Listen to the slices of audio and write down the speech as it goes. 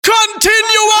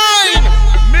Continue wine.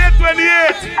 May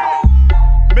 28th.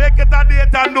 Make it a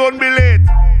date and don't be late.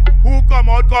 Who come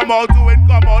out, who ain't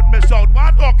come out, miss out.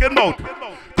 What talking about?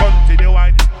 Continue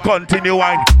wine, continue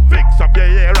wine. Fix up your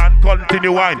hair and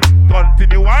continue wine.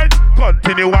 Continue wine,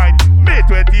 continue wine. May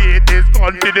 28th is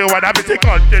continue wine. I say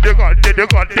continue wine.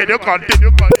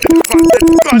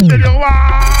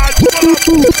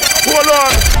 Hold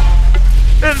on.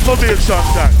 Information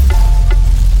time.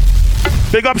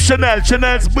 Big up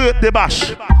Chanel's birthday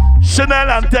bash. Chanel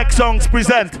and Tech Sounds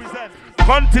present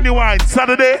Continue Wine,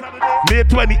 Saturday, May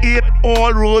 28th.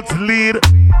 All roads lead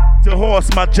to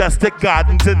Horse Majestic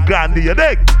Gardens in Grandy, you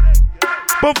dig?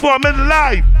 Performing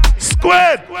live,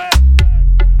 Squid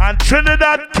and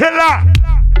Trinidad Killer,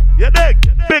 you dig?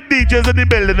 Big DJs in the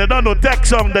building, they don't know Tech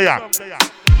Sound there.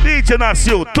 DJ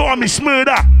Nasio, Tommy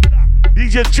Smurda,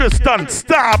 DJ Tristan,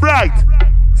 Starrbrite,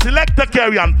 Selector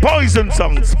Carry and Poison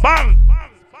Songs, bang!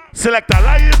 Selector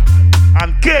Lion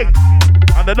and King,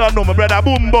 and they don't know my brother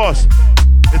Boom Boss.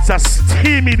 It's a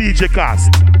steamy DJ cast.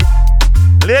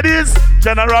 Ladies,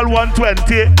 General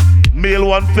 120, male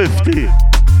 150.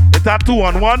 It's a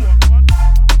 2-on-1,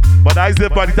 but I say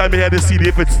by the time you hear the CD,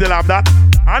 if it still have that,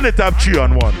 and it have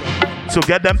 3-on-1. So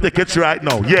get them tickets right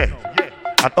now, yeah.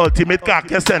 At Ultimate Car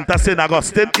Care Center, St.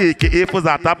 Augustine, aka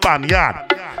Fuzata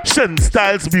Panyard, Shin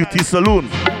Styles Beauty Saloon,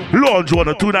 Lounge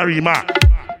 102 Narima,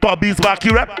 Bobby's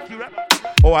Backy Rep,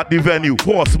 or at the venue,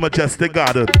 Horse Majestic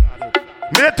Gardens.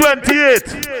 May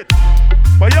 28th.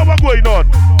 But yeah, what's going on?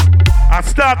 I'm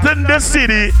starting this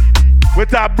city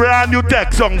with a brand new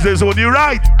Tech Songs is only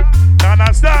right. You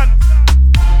understand?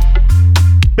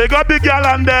 Big up big girl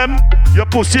and them. Your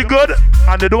pussy good,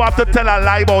 and they don't have to tell a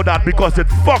lie about that because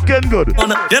it's fucking good.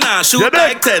 You not shoot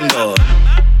like 10 go.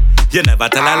 You never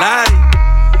tell a lie.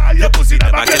 Your pussy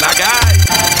never kill a guy.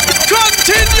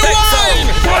 Continue wine.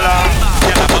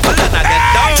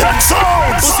 Tech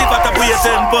Sounds. Pussy for the way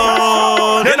 10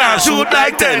 pound. You not shoot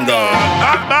like 10 go.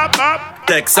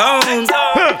 Tech Sounds.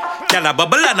 Can I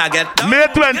bubble and I get down? May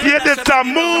 28th, it's a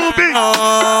movie.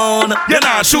 You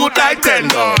not shoot like 10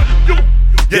 go.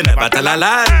 You never tell a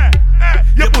lie.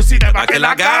 Your pussy never kill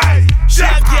a guy. Shake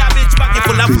your bitch back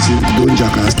full of. Don't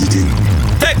jackass the thing.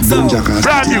 Tech Sounds.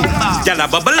 Brand new. Can I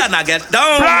bubble and I get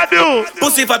down? Brand new.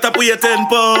 Pussy for top with 10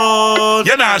 pound.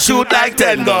 You not shoot like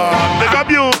 10 gun. Big up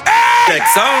you. Tech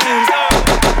Sounds.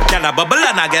 Can I bubble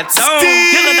and I get down?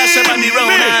 You know that shit money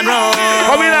round and round.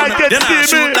 How we like it, you not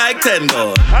shoot like 10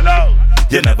 gun. Hello.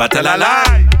 You never tell a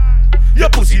lie. Your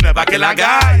pussy never kill a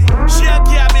guy. Shake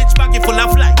your bitch back full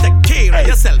of light. Take care of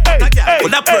yourself, but a girl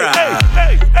full of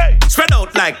pride. Spread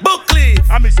out like book leaf.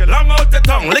 I miss you long out the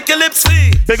tongue, lick your lips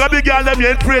sweet. Big up the girl, them you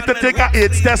ain't afraid to take a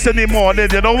AIDS test in the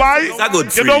morning. You know why? It's a good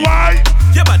free. You know why?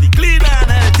 Your body clean and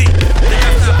healthy.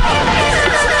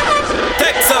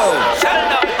 Tech Sounds.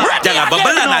 Girl a bubble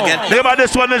and I get. Neighbor,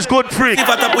 this one is good free. If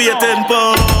I top with 10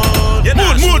 pound.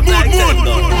 Mood.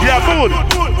 Yeah, mood.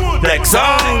 Tech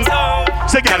Sounds.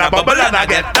 Say girl a bubble and I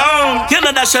get down. You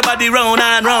know that she body round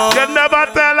and round. You never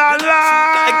tell a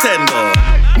lie. Like 10 go.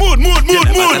 Mood. You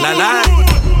never tell a lie.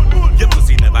 Your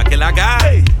pussy never kill a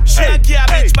guy. Shake your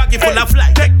bitch back full of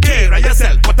flight. Take care of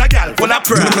yourself, but a girl full of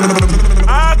pride.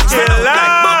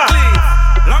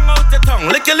 Long out the tongue,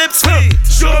 lick your lips sweet.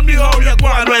 Show me how you go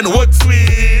on when wood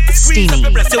sweet. Squeeze up the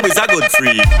breast, you is a good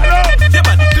free. Your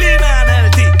body clean and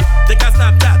healthy. Take a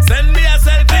Snapchat, send me a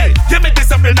selfie. Give me this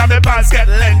up in my pants get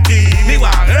lengthy. Me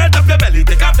want hurt up your belly,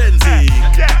 take a fancy.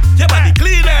 Your body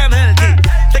clean and healthy.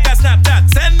 Take a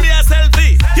Snapchat, send me a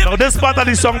selfie. Now this part of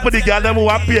the song for the girl them who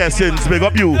have piercings. Big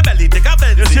up you. Belly, take a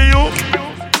fancy. You see you?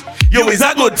 You is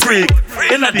a good freak.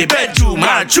 In the bedroom,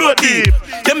 man, throw deep.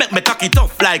 You make me cocky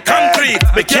tough like concrete.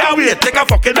 Me can't wait, take a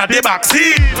fucking at the back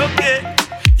seat. Okay.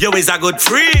 You is a good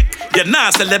freak. You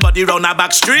not sell the body round the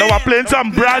back street. Now we're playing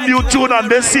some brand new tune on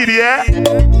this CD, eh?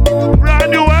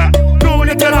 Brand new, eh? Two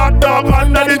little hot dog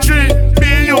under the tree.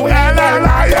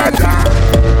 B-U-L-L-I-N.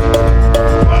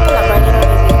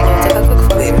 Take a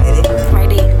quick photo,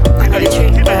 ready? Under the tree.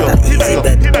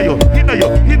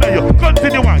 Hina yo.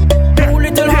 Continue on. Two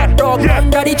little hot dog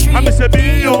under the tree. I'm Mr.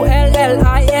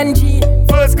 B-U-L-L-I-N-G.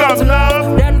 First comes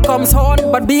love, then comes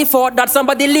horn. But before that,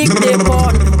 somebody lick their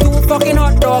corn. Two fucking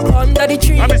hot dog under the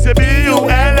tree. I'm Mr.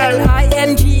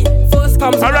 B-U-L-L-I-N-G. First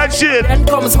comes alright, shit. Then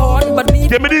comes horn. But before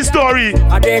give me this story.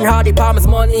 I didn't have the palms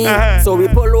money. So we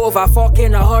pull over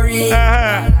fucking a hurry.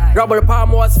 Rubber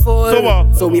palm was full.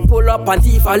 So we pull up and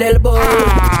thief a little boy.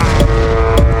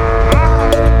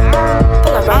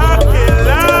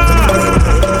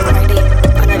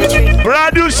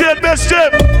 Brand new shit, best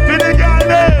ship. Billy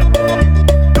Garden.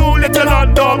 Two little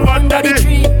hot dog under the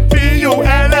tree.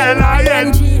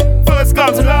 B-U-L-L-I-N-G. First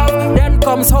comes love, then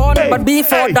comes on. But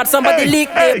before that, somebody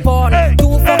leaked their porn.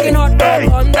 Two fucking hot dog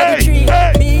under the tree.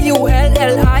 BULLING.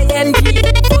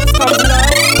 First comes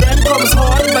love, then comes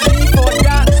horn. But before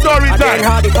that, story time. Then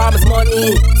how it comes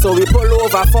money. So we pull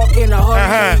over fucking a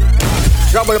hurry.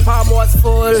 Rubber palm was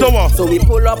full, so we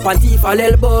pull up and thief a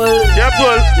little bull. Yeah,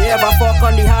 bull. You ever fuck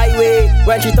on the highway?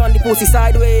 When she turn the pussy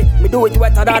sideways, me do it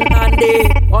wetter than Andy.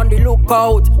 On the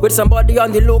lookout, with somebody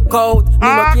on the lookout. Me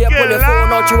no care, pull your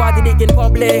phone out, you are the dick in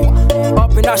public.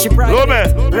 Up in that she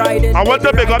riding. I want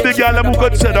to make a big girl who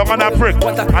could sit down on a prick.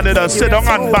 And then sit down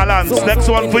and balance. Next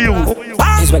one for you.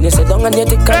 Is when you sit down and you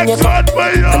tick on your top.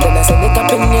 And then I send it up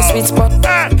in your sweet spot.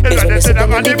 Is when you sit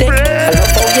down on the dick. I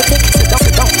love how you tick.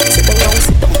 Sit down, sit down,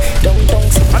 sit down.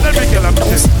 And then big girl have to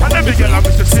sit. And then big girl have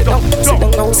to sit down. Sit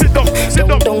down, sit down, sit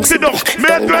down, sit down.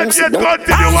 May 28 continue on.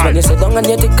 When you sit down and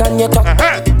you tick on your top.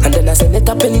 And then I send it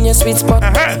up in your sweet spot.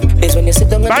 Is when you sit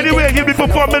down and by the way, he'll be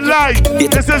performing live.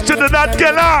 This is Trinidad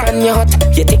Killer. And you're hot.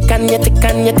 You tick and you tick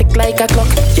and you tick like a clock.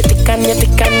 You tick and you tick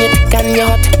and you tick and you're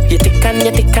hot. You tick and you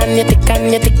tick and you tick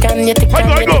and you tick and you tick and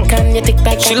you tick and you tick like a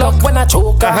clock. She love when I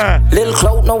choke her. Little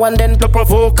clout, no one then to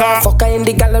provoke her. Fuck her in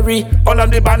the gallery. All on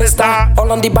the banister.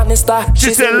 All on the banister.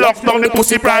 She said lock down the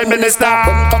pussy prime minister.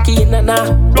 Come cocky in and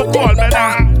don't call me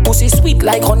now. Pussy sweet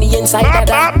like honey inside of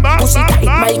that. Pussy tight,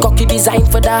 my cocky design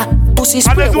for that. Pussy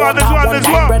spray water one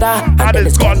time, brother. And then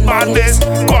it's gunman this,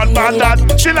 gunman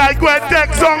that. She like when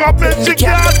Tech song up in she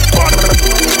can't.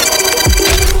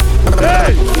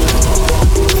 Hey!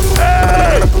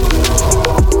 Hey!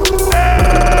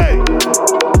 Hey!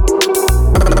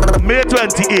 May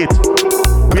 28th,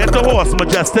 we at the Horse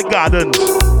Majestic Gardens,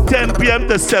 10 p.m.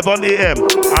 to 7 a.m.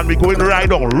 And we going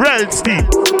right on real steep.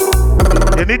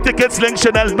 You need tickets, link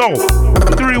Chanel now.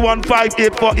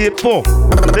 315-8484.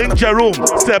 Link Jerome,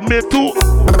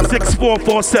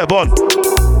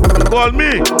 782-6447. Call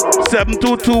me,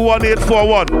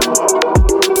 722-1841.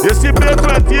 You see May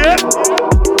 28th?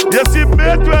 You see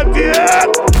May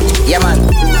 28th? Yeah, man.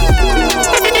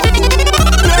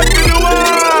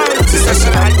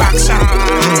 Sessional back shot.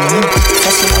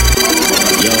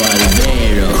 Yo,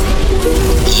 Alvaro.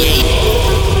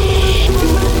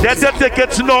 Yeah. Get your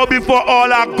tickets now before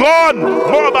all are gone.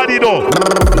 More body though.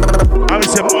 I will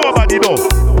say more body though.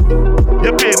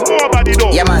 You pay more body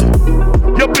though. Yeah, man.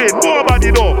 You pay more body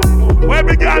though. Where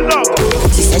we get love?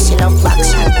 She says she love back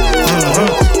shot.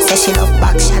 Says she love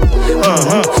back shot.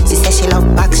 She says she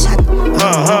love back shot.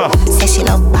 Says she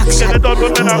love back shot.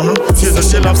 She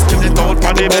says she loves skin it out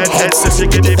on the bed head. Says she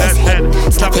get the best head.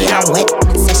 Slap it out wet.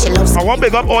 Says she loves. I want to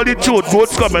big up all the truth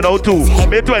goats coming out too.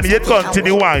 May 28th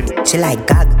continue wine. She like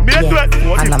gag. May 28th.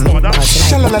 What is that?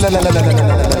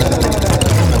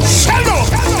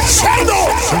 Shadow.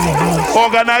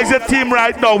 Organize a team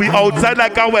right now. We outside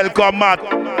like a welcome mat.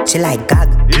 She like gag.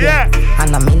 Yeah.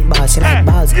 And I'm in balls. She like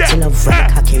balls. She love when the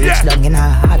cocky reach down in her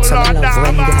heart. So I love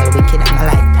when girl wicked and I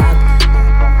like that.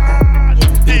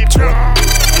 Deep throat.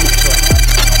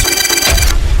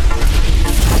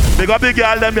 Big up the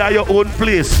girl, them are your own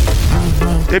place.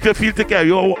 If you feel to care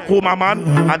your home a man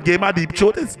and give a deep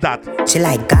throat, it's that. She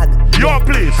like gag. Your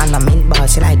place. And I'm in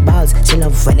balls. She like balls. She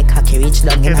love when the cocky reach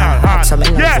down in her heart. So I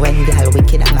love when girl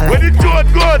wicked and I like that. When the throat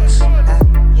goods.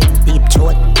 Deep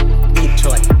throat. Deep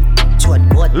throat.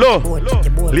 Look,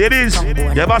 ladies,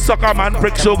 you ever suck a man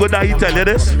prick so good that he tell you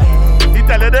this? He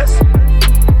tell you this?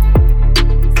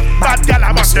 Bad girl,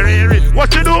 I'm after hearing.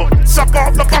 What you do? Suck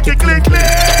off the fucking clean.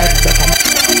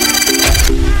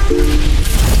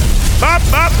 Bap,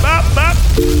 bap, bap, bap.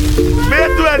 May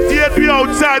 28th, we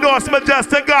outside Horse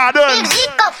Majestic Gardens.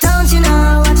 Don't you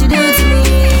know what you do to me?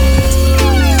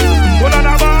 Hold on,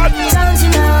 man. Don't you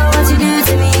know what you do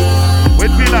to me?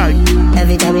 What we like?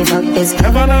 Every time we fuck is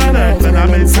heaven on earth when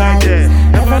I'm inside, yeah.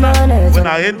 Heaven on earth when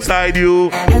I'm inside you.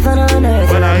 Heaven on earth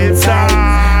when I'm inside.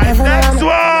 Next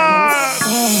one.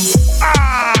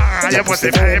 Ah, you put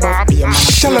the baby up.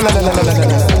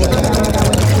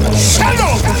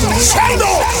 Shadow.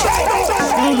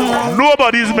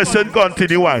 Nobody's missing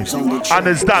continue wine. And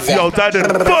it's that the outside in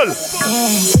full.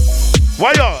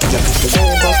 Why you?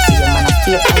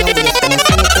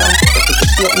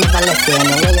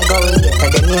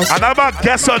 And I'm a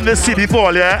guest on this CD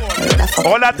before, yeah?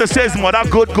 All that to say is mother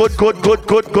good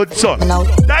son.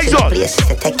 Nice one.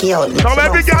 Now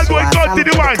every girl going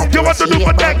continue wine. You want to do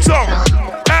for next song?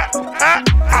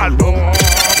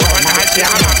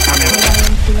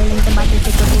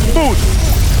 Mood.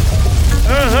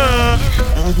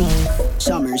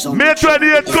 May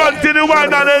 28th continue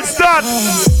wine and then start.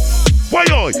 Why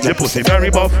you pussy very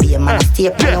buff? Be a man of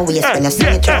tape on your waist when you see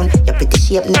it round. Your pretty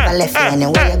shape never left you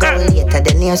anywhere you go later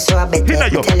than you, so I better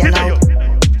tell you now.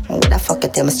 What the fuck you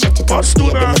tell me stretch it out?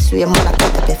 Miss Ray mother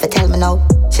put up if you tell me now.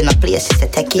 She no play, she say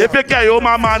take it. If you carry your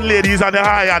man ladies and the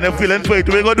high and they feeling sweet,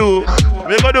 we go do.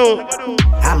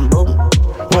 I'm boom.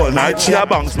 All night she a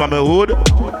bounce from my hood.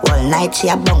 All night she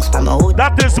a bounce from my hood.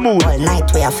 That is smooth. All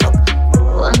night we a fuck.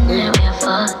 One night we a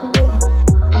fuck.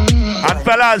 And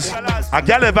fellas, a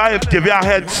girl ever give you a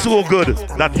head so good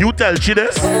that you tell she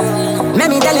this. Let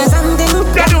me tell you something.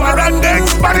 Tell you a run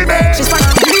next body man. She's fun.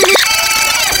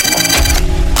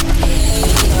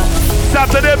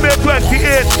 Saturday, May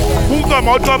 28th. Who come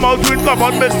out, we come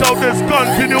out, miss out this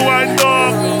continue wind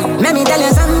dog. Let me tell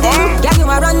you something. Girl, you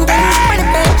a run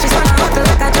things. She's gonna walk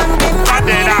like a junkie.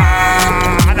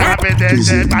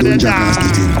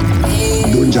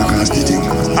 Don't jackass the thing.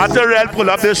 At the real pull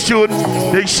up this tune,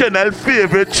 the Chanel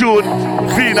favorite tune.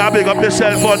 Vina, big up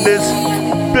yourself on this.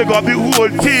 Big up the whole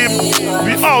team.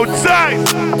 We outside.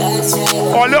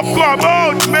 All you come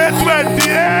out, May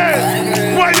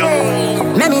 28th. Why you?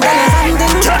 Let me tell you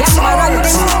something. Girl, you a run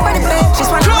things. She's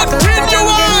gonna walk like a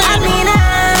junkie.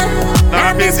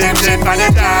 I'm this shit for the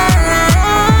time.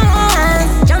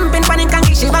 Jumping panic and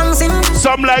she bouncing.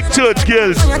 Some like church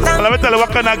girls. Let me tell you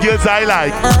what kind of girls I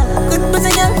like. Good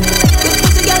pussy girl. Good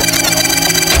pussy girl.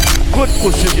 Good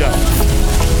pussy girl.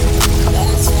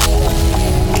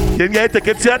 You get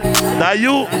tickets yet? Now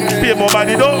you pay more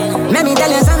money though. Let me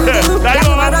tell you something. Girl,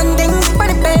 you a run things for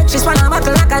the page. She's wanna walk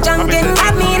like a junkie.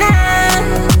 I mean,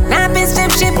 not this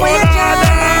ship with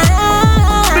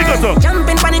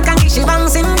jumping panic and she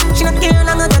bouncing. She not care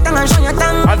long as your tongue and show your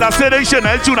tongue. As I said, they should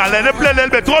help you now. Let them play a little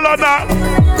bit. Hold on now.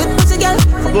 Good pussy girl.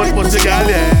 Good pussy girl,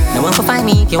 yeah. No one for find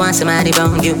me if you want somebody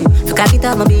bound you. If you cock it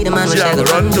up, I'll be the man who shall go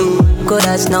run to. Good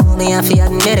as know me if you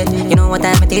admit it. You know what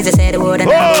time it is, I say the word and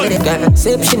I did it. Girl,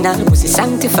 exceptional, pussy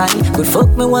sanctified. Good fuck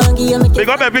me one, give me. Big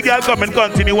up every girl come and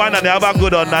continue one and they have a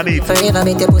good underneath. Forever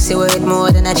make your pussy worth more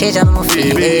than a change of my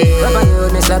feet. Rubber you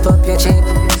and slap up your cheek.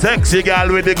 Sexy girl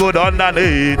with the good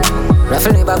underneath.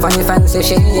 Ruffle me back on your fancy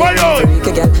shit.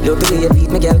 Freaky girl, look the way you beat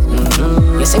me girl.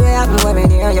 You see what happen when me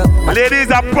near you. Ladies,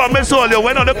 I promise all you,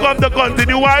 when on the come to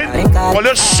continue wine, all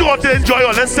you sure to enjoy,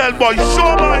 all you sell boy,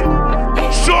 sure boy.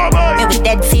 Sure boy. You be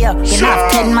dead fear. You know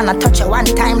have 10 man I touch you one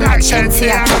time like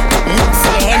Shensia. Look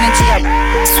see energy up.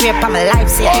 Swear upon my life,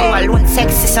 say you alone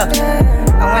sexy so.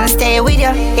 I wanna stay with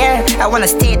you, yeah. I wanna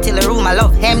stay till the room I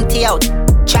love empty out.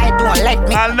 Try don't let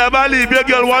me. I'll never leave you,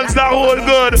 girl, once that whole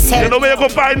good. You know where you can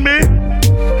find me?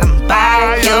 I'm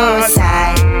by your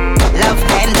side. Love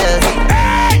handles.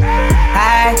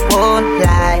 I won't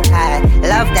lie. I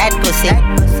love that pussy.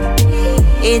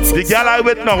 It's the girl I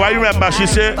with now, I remember she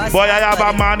said, boy, I have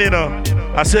a man, you know.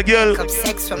 I said, girl,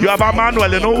 you have a man,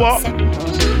 well, you know what?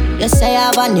 You say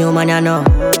I have a new man, you know.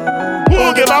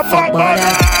 Who give a fuck about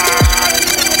that?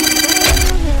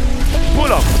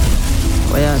 Pull up.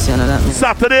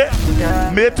 Saturday,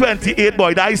 May 28th,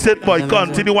 boy. I said, boy,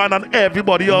 continue on and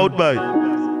everybody out, boy.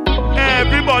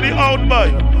 Everybody out,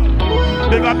 boy.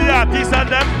 Big up the artists and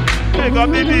them. Big up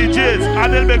the DJs.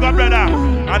 And then big up brother.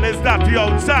 And it's that we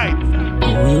outside.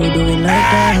 You doing like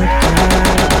that?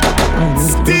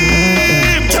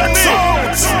 Steam! Tech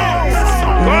Sounds!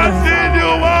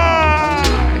 Continue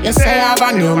on! You say I have a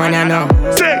new man, you know.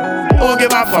 Say, who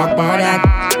give a fuck about that?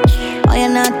 Oh, you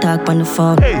not talk on the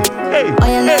phone. Hey. Oh,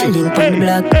 you not link on the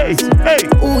block. Hey.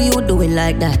 Who you doing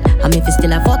like that? I mean, if you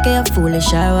still a fuck, you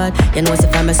foolish or what? You know,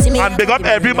 if I'm a see me. And big up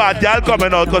every bad girl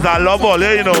coming out, cause I love all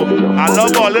you know. I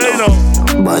love all you know.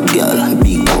 Bad girl,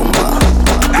 big bumper.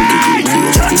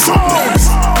 Tech Sounds!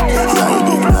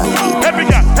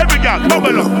 Every girl,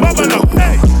 bubble up,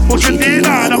 hey. Push it in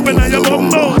and up in your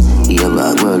bumbo. Yeah,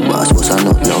 bad world boss, what's I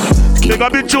not know? They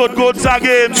got be chote goats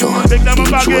again. Take them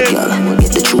up again.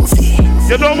 Get the trophy.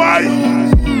 You know why?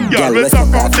 Girl, we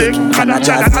suck off dick. Continue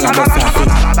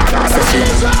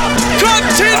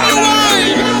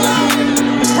wine!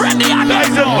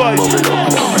 Listen, boy.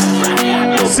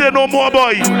 Say no more,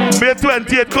 boy. May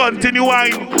 28th, continue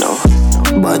wine.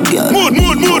 Bad girl. Mood.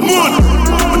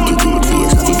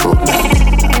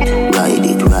 Ride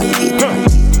it.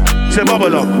 Say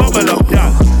bubble up,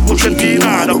 yeah. Push it in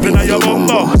and up in your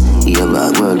bumbo. Yeah,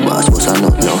 bad world boss, what's I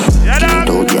not know? Yeah, Get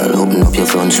out, girl, open up your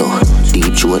front so.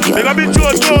 Deep throat, girl. They got be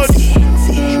chote goats.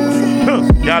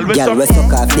 Girl, we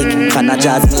suck off dick. Can I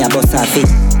jazz me a bust her feet?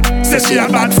 Say she a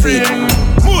bad freak.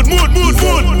 Mood.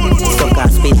 Suck her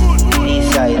spit.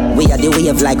 We are the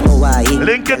wave like Hawaii.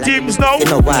 Link your teams now.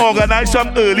 Organize some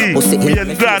early. Me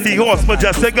and Grandy Horse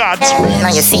Majestic Gardens. Now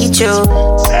you see it, you.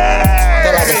 Girl,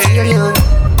 I just feel you.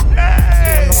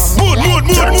 Mood.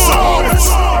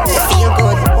 Feel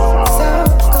good.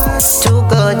 Too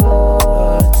good.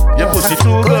 Your pussy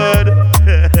too good.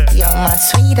 You're my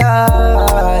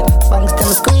sweetheart. Bunks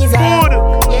them squeeze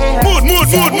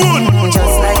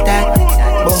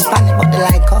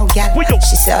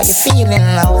say, how you feeling?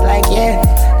 And I was like,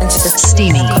 yeah. And she just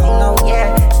steamy. Oh,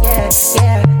 yeah. Just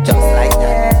like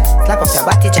that. Slap up your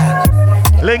body, jack.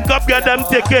 Link up, get them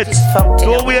tickets.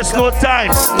 Don't waste no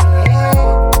time.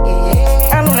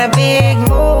 I'm in a big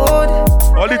mood.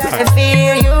 All the time. I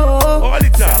feel you. All the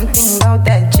time. Something about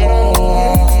that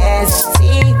jazz.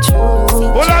 See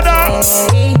true. Hold on now.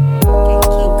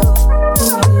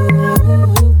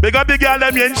 Big up the girl,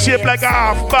 them in shape like a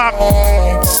halfback.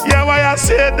 Yeah, why I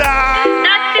say that?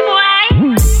 Nasty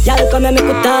boy. Y'all come and make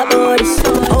a talk about this.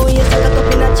 Oh, you take a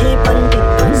cup in a cheap and big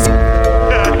ones.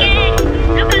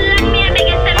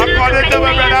 According to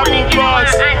my brother, move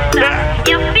boss.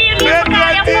 You feel me?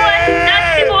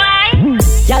 Nasty boy.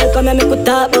 Y'all come and make a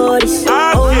talk about this.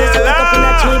 Oh, you take a cup in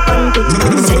a cheap and big.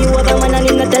 Say you have a man and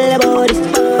you not tell about this.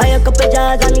 Buy a couple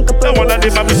jars and a couple of girl and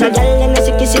a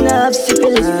sick in a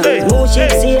syphilis. More shit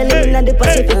sailing in the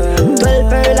Pacific. 12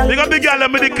 furlong. They got the girl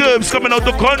with the curves coming out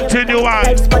to continue on.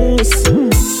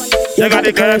 You got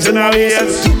the curves in our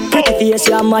ears. Pretty face,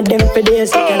 you're mad them for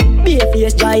days. Be a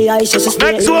face, dry eyes, just a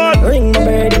stay. Next one. Ring my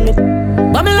bird in the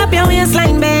bubble up your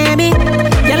waistline, baby.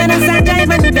 Y'all in the sun, drive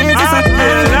and the best. I'm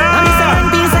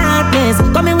one piece of hotness.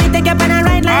 Come in, we take up and I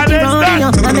ride like the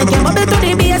rodeo. I make you bubble to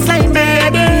the baseline,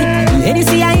 baby. Lady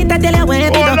see I hit, I tell you where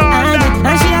we go.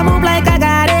 And she a move like a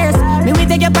goddess. Me we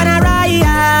take up and I ride.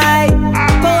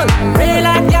 Cool, real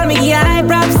life, girl, me give high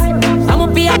props. I'm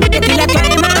up here, make it till I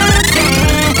climb out.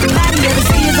 Body every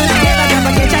season, never get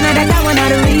vacation, and that one of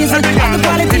the reason. Got the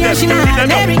quality and she not a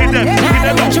berry. Now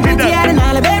the bunch of pretty and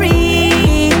all a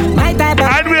berry. My type of.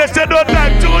 And we said don't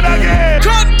like tune again.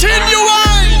 Continue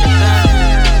on.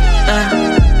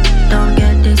 Don't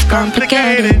get this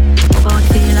complicated. Both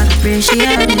feel and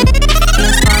appreciate it.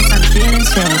 Yes, boss, I'm feeling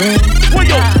steady.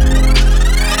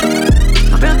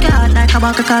 I broke your heart like a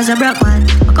bucket cause you broke one.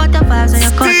 I cut the vibes and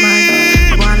you cut mine.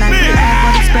 I want like the life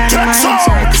but it's burning my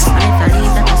inside. And if I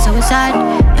leave that that's suicide.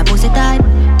 Your pussy tight,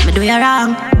 me do you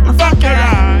wrong. I fuck you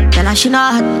right. Tell her she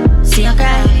not. See you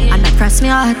cry and that press me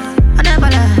hard. I never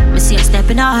lie, me see you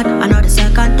stepping out. I know the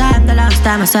second time, the last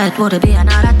time I said it would be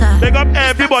another time. Big up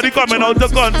everybody coming out to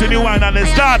continue on and it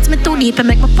starts. Me too deep and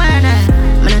make me paranoid.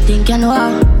 Man, I think you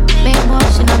know. Make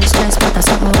motion on the stress, but that's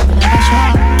something we never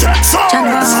show. Tech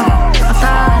Sounds. After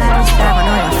all of this time, I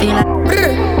know you feel like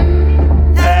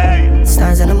Hey.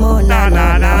 stars on the moon. Nah.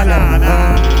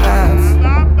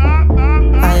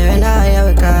 Higher and higher,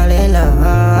 we calling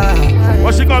love.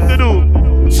 What she come to do?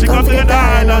 She come to the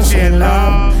diner, she in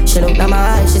love. She looked at my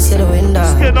eyes, she see the window.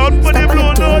 Skin out for the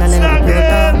blue notes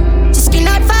again. She skin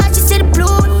out fast, she see the blue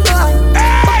note.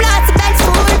 My blood to bed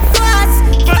full fast.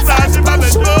 Versace by the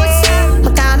door.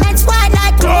 My comments white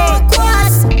like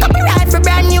turquoise. Copyright for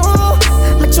brand new.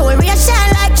 My jewelry a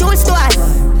shine like jewel stone.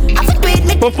 I fit with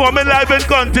me. Performing live and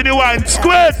continue on.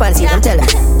 Squid. Fancy, don't tell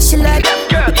her. She like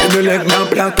Give me leg now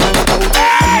black and out.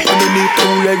 Underneath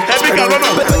two legs. Every girl run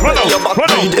out. Continue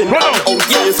on. Run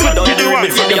out.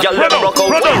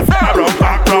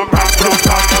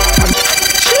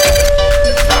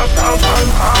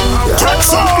 Tech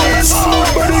Sounds.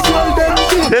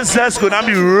 This is gonna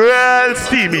be real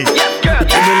steamy.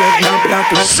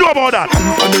 Show about that.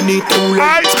 Underneath two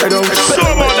I legs. Spread out. show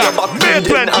about that. May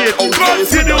 28th.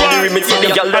 Continue on.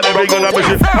 And every girl I'm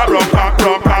missing.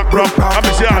 Rock. I'm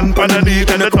missing hand underneath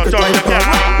and the touch on the car.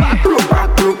 Broke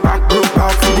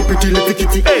back. See the pretty little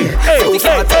kitty. Hey.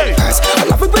 I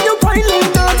love it when you whine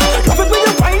like that. Love it when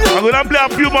you whine like I'm gonna play a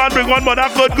few more and bring one more.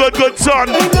 That good son.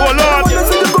 Hold on.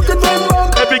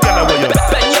 Every girl I want you.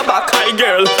 Bend your back, high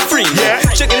girl, freeze. Yeah.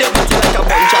 Shaking your booty like a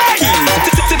bunch of keys.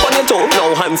 Tip on your toe,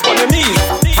 now hands on your knees.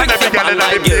 And every girl in the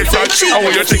place, I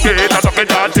want you ticket. I talk it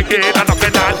down ticket.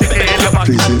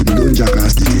 Don't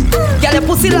jackass the game. Girl, your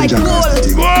pussy like gold.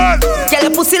 Gold. Girl,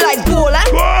 your pussy like gold, eh?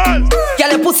 Gold.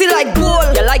 Girl, your pussy like gold.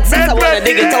 You like this, I wanna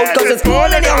dig it out cause it's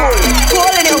gold in your hole.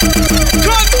 Gold in your hole.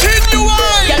 Continue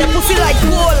on. Girl, your pussy like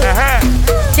gold.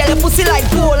 Girl, your pussy like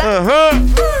gold, eh?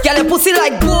 Girl, your pussy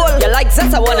like gold. You like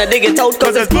this, I wanna dig it out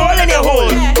cause it's gold in your hole.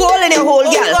 Gold in your hole,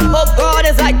 girl. Oh God,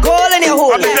 it's like gold in your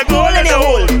hole. Gold in your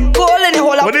hole. Gold in your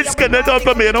hole. When it's getting it out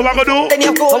for me, you know what I'm gonna do?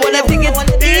 I wanna dig it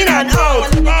in and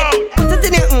out. Put it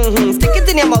in your stick it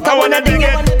in your mouth. I wanna dig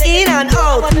it in and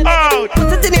out.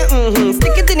 Put it in your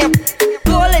stick it in your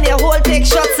hole in your hole. Take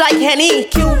shots like Henny.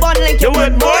 Cuban link you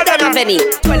worth more than a penny.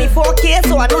 24K,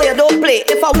 so I know you don't play.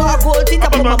 If I want gold teeth, I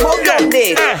put my mouth down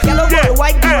there. Yellow gold,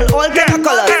 white gold, all kind of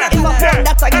colors. If I want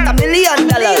that, I get $1 million.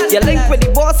 You link with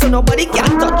the boss, so nobody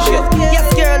can touch you.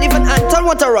 Yes, girl, even Anton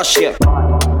want to rush you.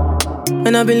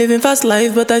 And I've been living fast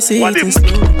life, but I see What it in if-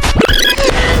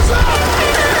 slow.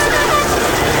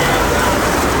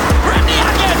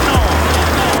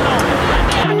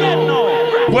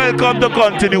 Welcome to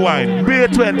Continue Wine. May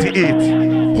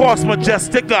 28th. Horse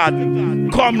Majestic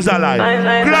Gardens comes alive.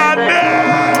 Grande!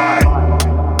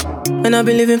 And I've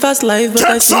been living fast life, but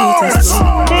I see it as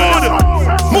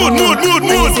Mood.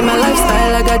 I see my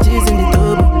lifestyle, I got G's in the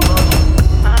tub.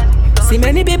 See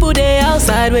many people there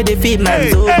outside where they feed my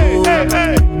soul.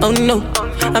 Oh no,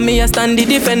 I mean I stand the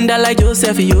defender like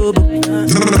Joseph Yobo.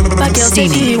 But girl say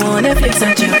she want Netflix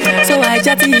and chill, so I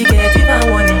chatty get even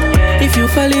warning. If you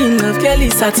fall in love, Kelly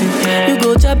satin, you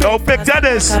go job. Don't picture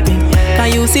this.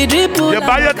 Can you see dripple? You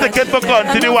buy a ticket for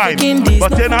Continue Wine,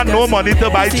 but you have no money to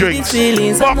buy drinks.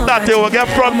 Fuck that, you will get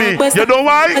from me. You know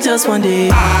why? I just want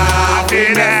it.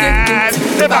 Happiness.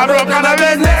 If I broke on a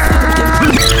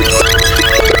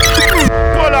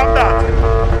pull up that.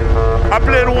 I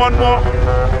play one more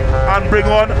and bring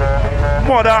on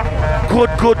Mother. Good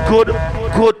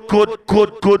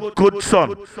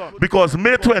son. Because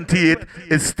May 28th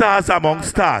is Stars Among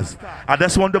Stars. I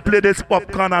just want to play this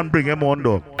popcorn and bring him on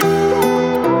though.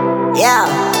 Yeah.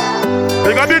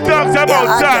 They got the dogs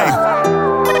about time.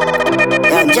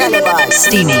 Yeah, jelly bars.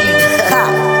 Steamy.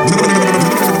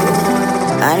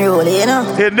 Unruly, you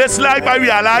know. In this life I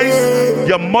realize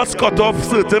you must cut off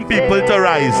certain people to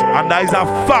rise. And that is a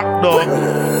fact though.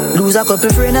 Lose a couple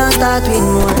friends and start with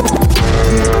more.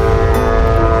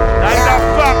 That's a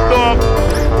fact though.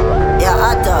 Yeah,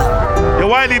 Atta. You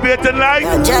want liberating life?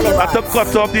 Yeah, jelly bars. Have to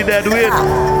cut off the dead weight.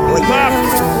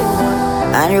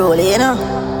 Unruly, you know.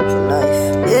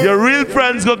 Life. Yeah. Your real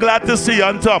friends go glad to see you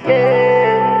on top.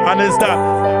 And it's that.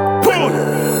 Boom.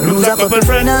 Lose a couple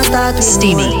friends and start with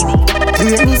steamy.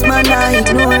 Greatness man I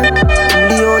ignore.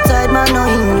 The outside man I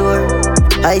ignore.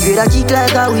 I grade a kick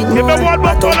like a with more.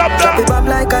 Drop it up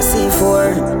like a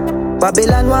C4.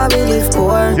 Babylon where we live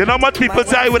poor. You know what people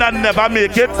say I would never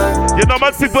make it? You know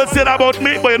what people say about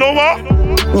me? But you know what?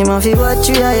 You must be what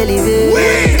you are elevate.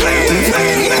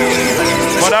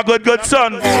 But a good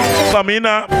son. Come in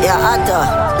now. Yeah, Atta.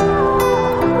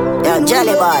 Yeah,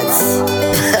 jelly bars.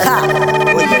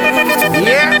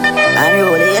 Yeah.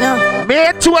 Unruly, you know.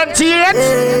 May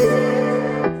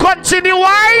 28th. Continue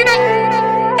wine.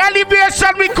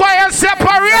 Elevation requires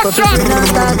separation.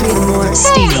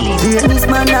 Steamy. Greatness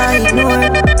man I ignore.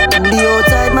 The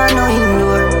outside man I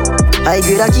ignore. I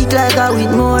grade a kick like a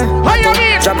with more.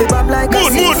 Drop it up like a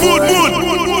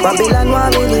C4. Babylon where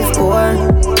we live poor.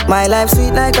 My life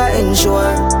sweet like a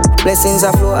ensure. Blessings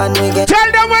are flow and we get.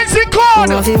 Tell them when's it called.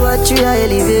 They must what you are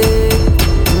elevate.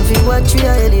 They must what you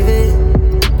are elevate.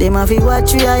 They must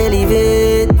what you are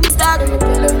elevate.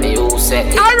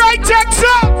 Alright, Tech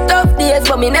Sounds. Tough days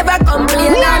but me never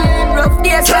complain. Rough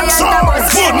days for you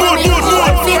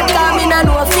feel coming and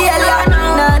no failure.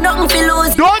 Nah, nothing to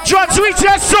lose. Don't judge with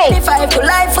your soul. 25 to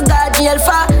life for God jail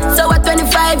for. So at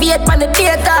 25 yet pan the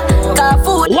theater. Car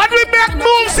food. When we make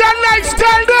moves and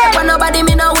lifestyle there. For nobody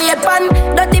me no wait pan.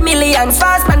 30 million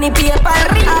fast pan the paper.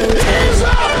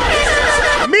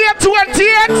 May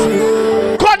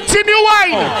 28th. Continue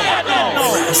wine.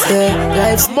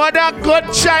 Mother good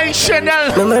child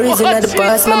Chanel. Memories in the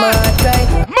past, mama heart cry.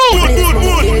 Move.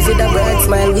 Years with a bright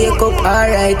smile, wake up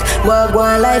alright. Walk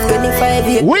one life, 25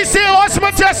 years. We say Horse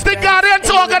Majestic Gardens,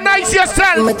 organize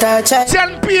yourself.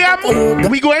 10 p.m.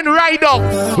 We going right up.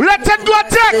 Let it go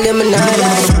attack.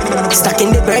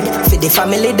 Stacking the bread for the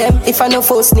family them. If I know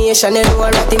First Nation, they know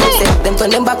what they mistake. Them turn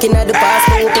them back in the past,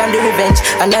 no plan the revenge.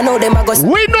 And I know them I go.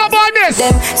 We know about this.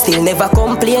 Them still never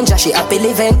complain, just she happy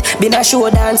event. Been a show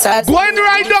dancer. Going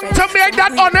right up to make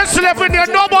that honest level, you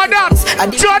know about that.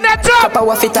 Turn it up.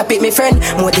 Papa fit up with me friend.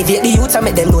 Motivate the youth and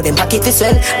make them know them pocket is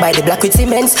well. Buy the black with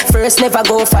cements. First never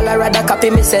go follow, rather copy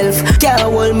myself. Can't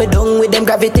hold me down with them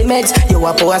gravity meds. You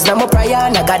a pose now my prayer,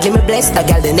 and I godly me blessed. The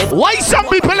girl they never. Why some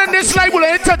people in this life will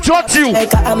enter judge you?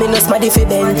 Like I'm in a smarty for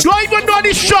bench. Don't even know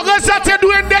the struggles that you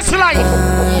do in this life.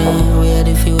 We are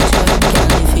the future.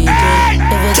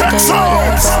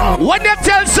 When you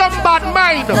tell some bad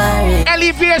mind,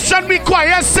 elevation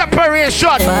requires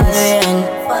separation. Why?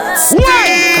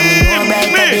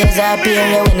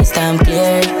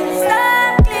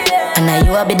 And now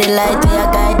you will be the light to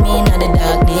guide me in the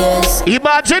dark days.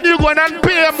 Imagine you going and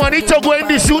pay money to go in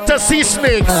the zoo to see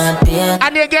snakes.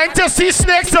 And you're going to see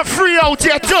snakes to free out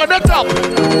here. Turn it up.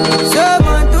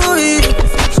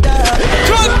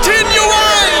 Continue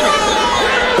on.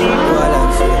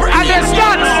 And it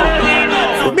starts.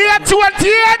 May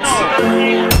 28th.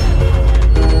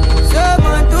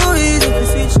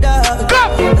 Go.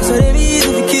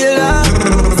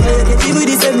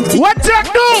 What you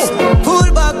do? Pull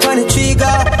back on the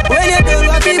trigger. When you don't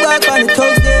want me back on the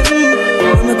toes,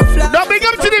 now big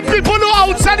up to the people who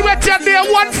outside where you're there.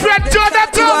 One friend, turn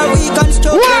that up.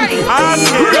 Why?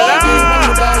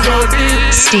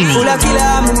 Steamy. Full of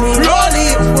killer, me roll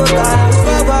it. 4 cars,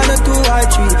 5 1 2 or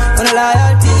 3. On a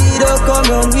loyalty, don't come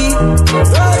on me.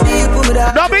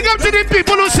 Now big up to the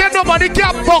people who say nobody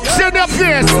can box in your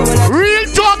face. Real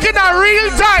talking and real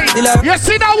time. You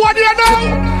see that one you know?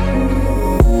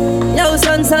 Yo,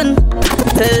 son. Tell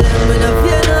them when I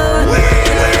feel no one.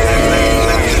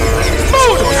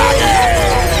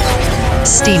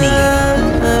 Steamy.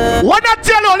 What I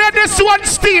tell you, let this one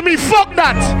steamy. Fuck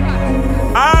that.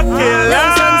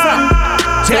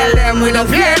 Tell them we don't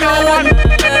fear no one.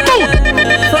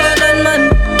 Fallen man,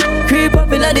 creep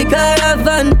up in the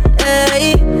caravan.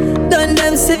 Hey, done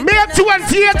them sick. May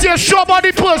 28 you show about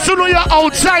the person who you're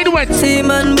outside with. See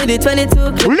man with the 22.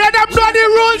 Let them know the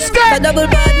rules there. Double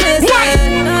badness. No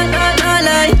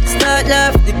lie, start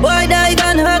laugh. The boy die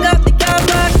and hug up the car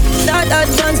back. Start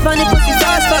advance, panic, pussy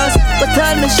fast. But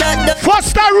tell me shot down.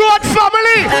 Foster Road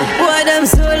family. Boy, them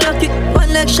so lucky.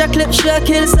 One leg shot clip, should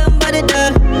kill somebody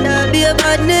there. Be a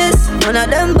badness. One of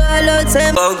them ball out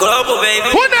same. Oh, global baby.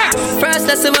 Who next? First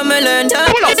lesson when me learn that.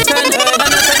 Pull up.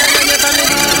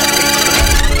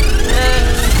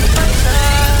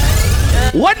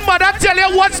 One mother tell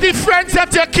you what's the friends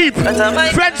that you keep.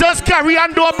 Friends just carry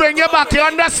and don't bring you back, you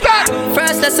understand?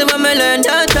 First lesson when me learn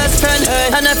don't trust friend.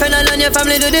 And a friend alone your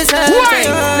family do this whole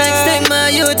thing. Next thing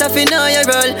my youth if you know your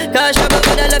role. Cause trouble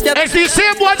could have left your. It's the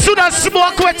same one should have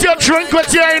smoke with you, drink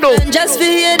with you, you know. And just for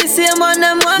hear the same one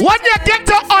them one. When you get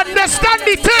to understand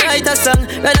the thing. Write a song,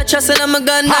 rather trust in a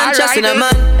gun than trust in a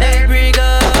man. Every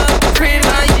girl, free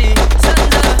my G.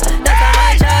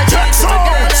 That's how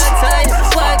my charge.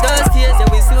 Why those tears and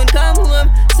we soon come home,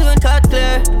 soon cut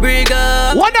clear. Brig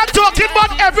up. We're not talking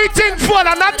about everything full.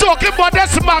 I'm not talking about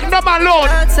this magnum alone.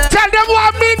 Tell them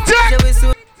what I mean, Jack.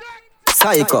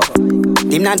 Psycho,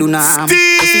 him not do na harm.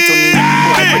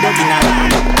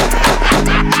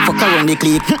 Fuck around the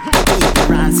clip.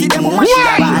 See them woman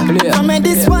shit. From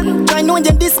this one, try know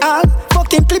them this all.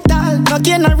 Fucking clip doll, not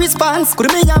getting a response.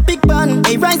 Could me a big bang,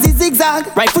 hey rise is zigzag.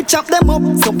 Right foot chop them up,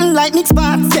 something like Nick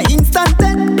Sparks. Yeah, instant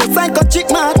dead, the psycho chick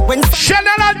man. When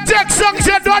Chanel and Tech Sounds,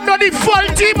 you don't know the full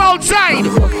team outside.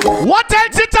 What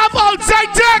else it have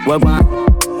outside, Tech?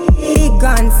 Big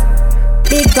guns,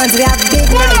 we have big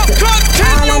guns.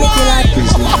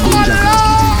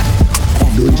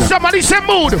 Somebody say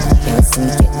mood.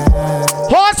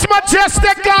 Horse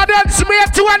Majestic Gardens, May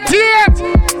 28th.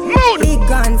 Mood.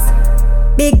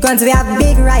 Big guns, we have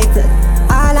big rifles.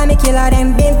 All of me killer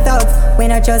them been tough. We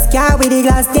not just car with the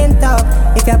glass tint up.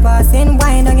 If you're passing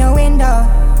wine on your window,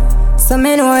 so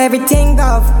me know everything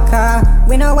off. Car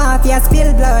we no want you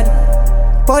spill blood.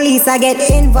 Police I get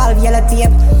involved, yellow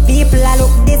tape. People I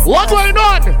look this. What going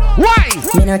on? Why?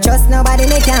 Me no trust nobody,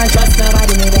 me can't trust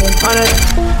nobody. Me then 100.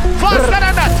 Faster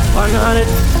than that. 100.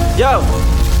 Yo.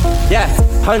 Yeah.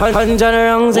 100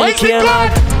 rounds in the camera.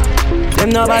 Them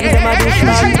nobody them a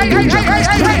douchebag.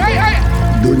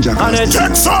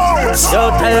 Tech Sounds.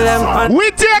 Yo, tell them. We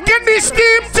taking this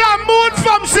team to moon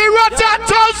from 0 to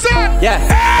 1,000. Yeah.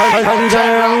 100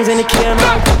 rounds in the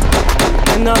camera.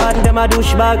 Them nobody them a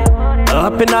douchebag.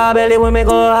 Up in our belly when we go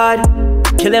hard.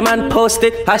 Kill them and post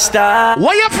it. Hashtag.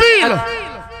 What you feel?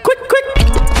 Quick.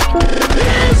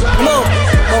 No.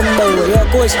 Bumble, you're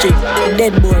Coast Street.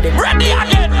 Dead boy. Ready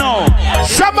again now.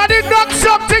 Somebody knock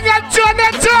something and turn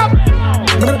it up.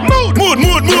 Mood.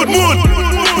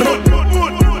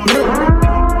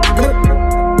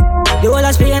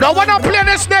 Now when I play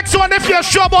this next one, if you're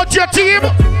sure about your team,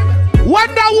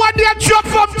 when that one you drop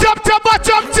from top to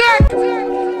bottom, Tech.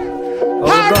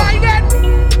 Alright then.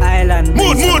 Island.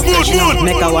 Mood.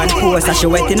 Make a one post as she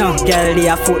wet, you know. Girl, they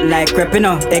a foot like crep, you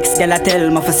know. Ex girl a tell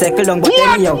me for circle long, but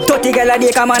anyhow. 30 girl a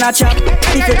day come on a chop.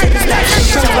 If you take this life, she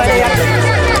should over there.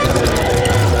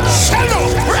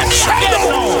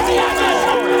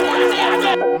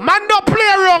 Man, don't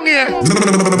play wrong here.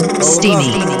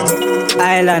 Steamy.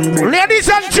 Island. Ladies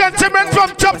and gentlemen,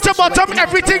 from top to bottom,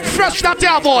 everything fresh that you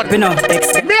have on. You know,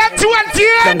 ex. May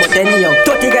 28. But anyhow,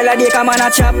 30 girl a day come on a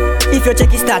chop. If you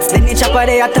check his stats, then you chop a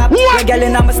day a top. The girl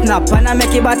in a my snap and I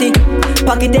make it body.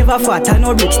 Pocket ever fat, I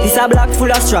no bricks. This a black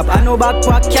full of strap. I no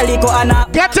backpack, calico and a.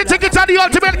 Get the ticket to the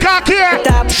ultimate car here.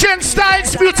 Shin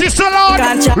Styles, Beauty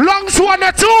Salon. Longs 1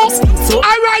 or 2.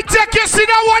 Alright, take you see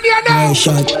that one you know.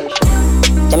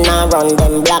 Them now run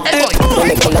them black. When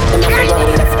they pull up them run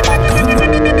left back.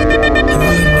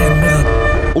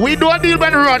 We don't deal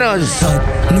with runners.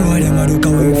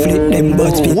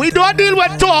 We don't deal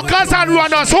with talkers and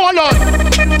runners. Hold on.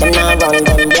 Them now run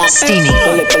them black. Steamy.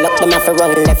 When they pull up them have to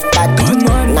run left back.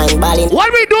 9 balling.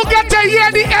 When we do get to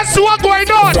hear the S what going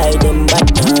on.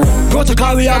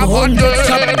 Protocol we have 100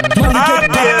 shot. Money get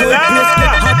back, place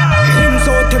get hot. Rims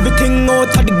out everything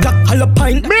out of the Glock. All up on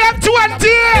mind. Me at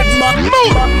 28.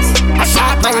 Move. A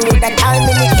sharp man with a time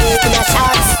in the cake in a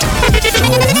shots.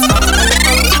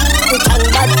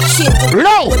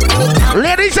 Low,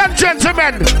 ladies and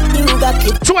gentlemen,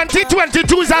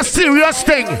 2022 is a serious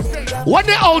thing. When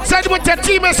they're outside with the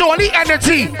team is only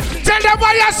energy. Tell them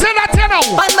why you say that, you know.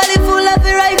 One belly full of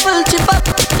the rifle, chip up,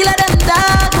 killer them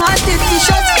dog, 150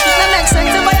 shots. It makes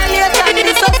sense to violate and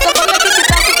discuss. So come make it to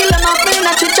kill them off in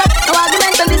a chit chat. No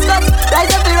argument and discuss. Rise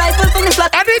up the rifle from the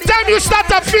flat. Anytime you start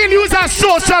to feel use a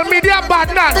social media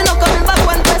bad now. They no coming back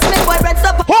one press, make white red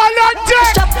stop. Hold on,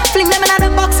 Jack. Fling them in the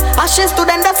box. Ashes to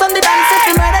them, that's on the dance. If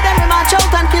you murder them, we march out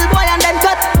and kill boy and then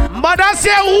cut. Mother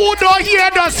say who don't hear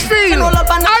does feel.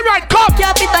 Alright, come.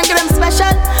 Keep it and give them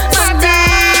special.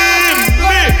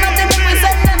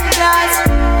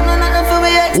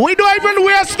 We don't even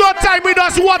waste no time, we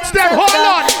just watch them. Hold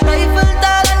on. Rifle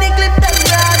tall and they clip them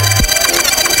broad.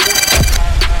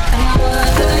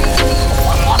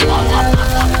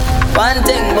 One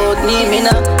thing about me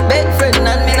no beg friend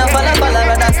and me no follow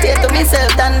rather stay to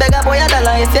myself than beg a boy a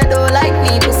dollar. If you don't like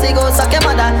me, pussy go suck your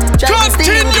mother. Try to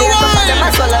steal me, come on them a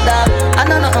swallow that. I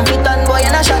know nothing fit on boy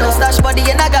in a shadow stash body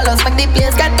in a gallows make the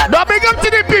place get bad. Now big up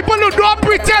to the people who don't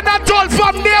pretend at all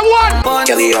from day one.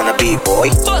 Kelly on a beat,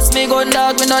 boy. Bust me gun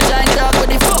dog, me no giant dog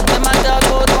with the fuck them a dog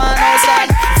out one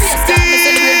outside.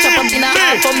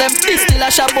 From them still a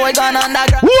shop boy gone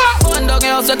underground. One dog in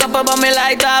house wake up above me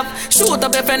light up. Shoot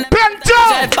up your friend.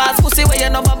 Drive past pussy where you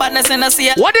know my badness in the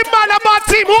sea. What the man about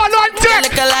team? Hold on, Jack.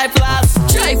 Like a life last.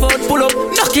 Drive out, pull up,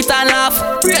 knock it and laugh.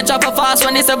 Reach up a fast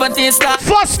when it's 17 star.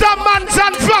 Foster Mans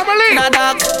and family. Nah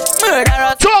dog,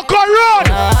 murderer. Talk a road.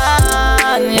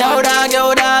 Yo dog.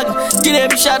 Give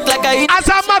them shot like a hit. As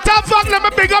a matter of fact, let me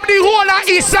pick up the whole of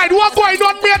East Side. What going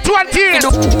on May 20th?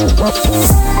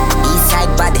 East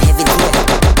Side bad heavy deal.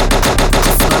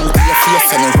 Smile to your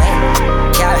face anyway.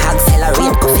 Car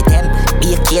accelerate, coffee them. Be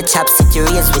a ketchup, sit your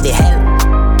ears with the hell.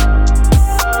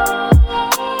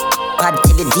 Bad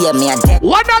till the day me a dead.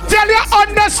 What I tell you,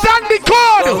 understand the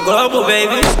code. Yo, global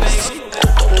baby.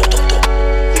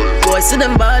 Boys see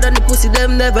them bad and the pussy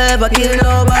them never ever kill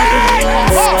nobody.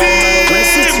 When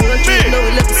 6 year old no,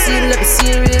 let me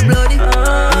see real bloody.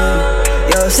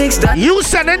 Yo, 6 that. You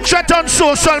sending threat on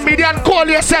social media and call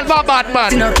yourself a bad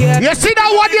man. You see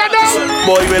that one you know?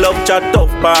 Boy, we love chat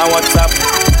up on WhatsApp.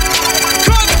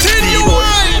 Continue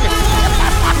wine.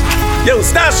 Yo,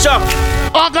 Star Shop.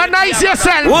 Organize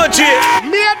yourself. Watch it.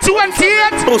 May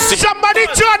 28th. Pussy. Somebody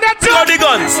turn it Blow the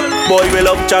guns. Boy, we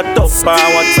love chat up on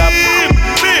WhatsApp.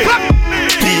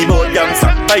 Keyboard gangsta.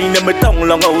 Find them with tongue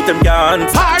long out them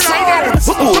guns.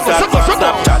 Who's that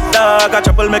stop chat dog? A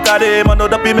chapel make a day, man, no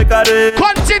duppy make a day.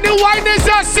 Continue wine is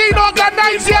your scene.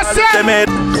 Organize yourself.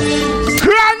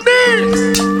 Grandy.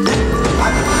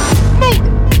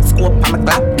 Scope on my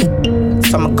clap.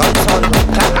 Some guns on the clap.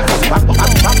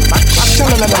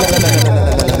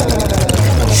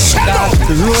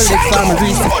 The Rolex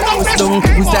family stone.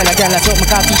 We style a girl, I took my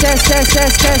coffee.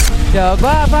 Chest. Yo,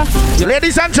 guava.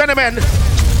 Ladies and gentlemen,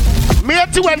 May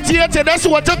 28th, that's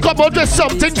what to come out with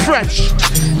something fresh.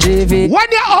 JV.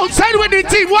 When you're outside with the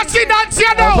team, what's the dance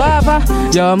you know? Guava.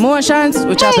 Your emotions,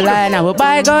 we chop a line and we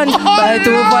buy gun. Buy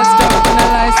 2 bus stop on a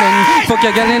license. Fuck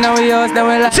your girl in our house, then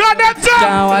we like.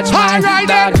 Can't watch my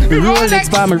dog. Rolex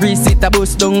for me receipt a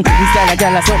boost down. We style a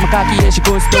girl, I suck my cocky, yeah, she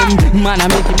goes down. Man, I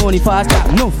make money fast,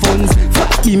 no funds.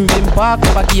 Fuck him, park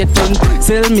up a gate front.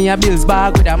 Sell me a bills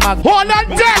bag with a mag. Hold on,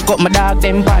 Jack. Got my dog,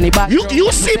 them panny back.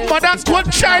 You see mother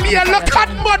good China, here, look at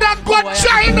mother good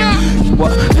China.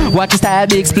 Watch your style,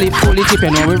 big split, fully chip,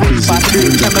 you know we really fast.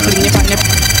 Don't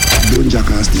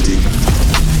jackass the thing.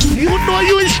 You know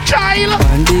you is child.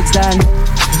 One big stand.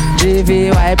 JV,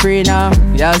 why pray now?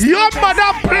 Yes. Your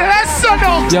mother bless you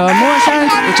now. Your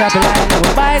emotions, we chop a line, we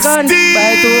buy gun.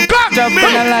 Buy 2, jump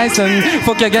on a license.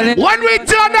 Fuck your girl in. When we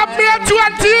turn up May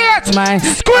 28th, my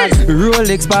squeeze.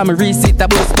 Rolex for me receipt a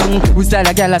bust down. We style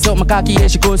a girl, I suck my cocky, yeah,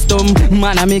 she custom.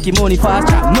 Man, I make money fast,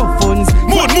 trap no funds.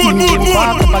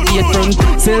 Park up a gate front.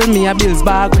 Sell me a bills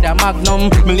bag with a magnum.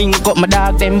 Me link up my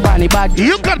dog, them panny bag.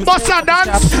 You can bust a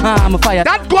dance. I'm a fire.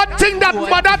 That good thing that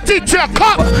mother teacher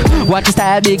come. Watch your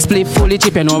style, big split, fully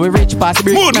chip, you know we rich past the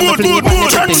brick. Watch a girl,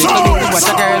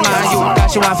 man, you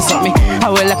cause she want to suck me. I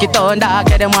will lock it on, dog,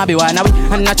 get them want be one of we.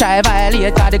 And I try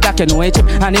violate, cause the cock, you know it chip.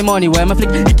 And the money where my flick,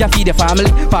 it can feed the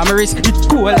family. Farmer risk, it's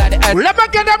cool like the earth. Let me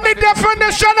get them the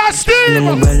definition of Steve. I'm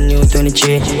a brand new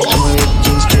 23. I'm a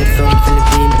rich straight from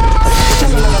Philippines.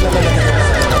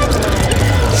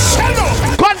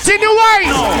 Continue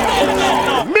wine.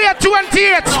 May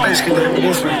 28th.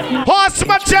 Horse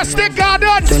Horse Majestic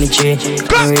Gardens. 23,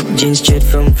 ripped jeans straight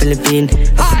from Philippines.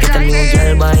 I get a new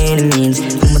girl by any means.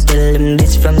 I'ma tell them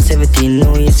this from 17.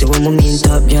 No, you see what I mean.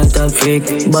 Top girl, top freak.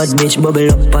 Bad bitch, bubble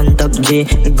up on top J.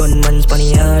 Gunman,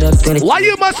 spanny hard up 20. Why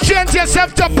you must change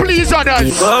yourself to please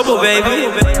others? Bubble,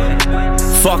 baby.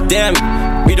 Fuck them.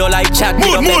 We don't like chat.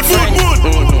 Mood.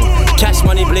 Cash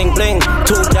money, bling bling.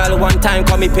 $2 one time,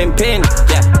 call me pimpin'.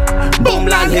 Yeah.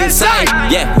 Boomland hillside.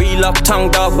 Yeah. We lock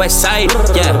tongue dog west side.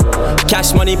 Yeah.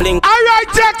 Cash money, bling. Alright,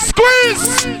 Tech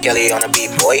squeeze. Kelly on a beat,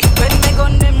 boy.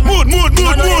 Mood.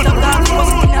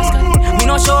 Me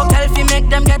no show Kelly make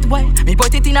them get wild. Me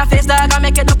put it in a face dog and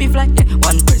make it up fly.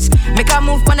 One press. Make a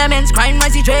move on the men's crime. I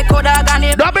see Draco dog and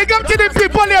him. Now big up to the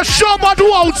people in show but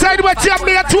who outside with you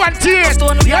May 20.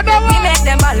 You know what? We make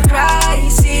them all cry.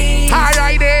 See.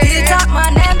 Alright, Top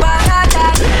man and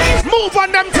move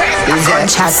on them things.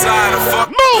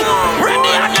 Move.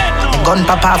 Gun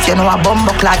pop off, you know a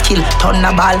bumbo clock kill. Turn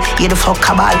the ball, you the fuck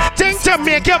a ball. Think to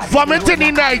make you vomit in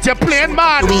the night, you're playing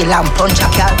man. Wheel and punch a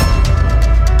cat.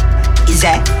 Is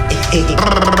that?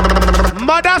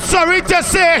 Mother sorry to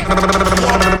say,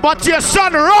 but your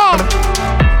son wrong.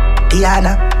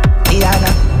 Piano.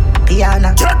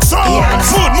 Tech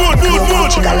Sounds.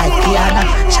 Mood. Chica like piano.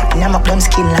 Shot them up them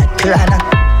skin like piranha.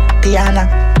 Piano.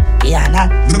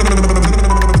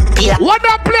 When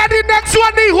I play the next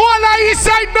one, the whole of east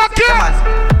side knocking.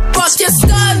 Bust your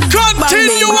stun.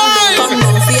 Continue on. Come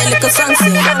on, feel like a song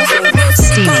sing.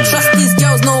 Can't trust these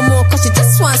girls no more, cause you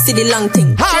just want to see the long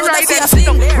thing. Alright, then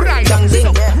young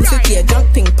thing. Tricky,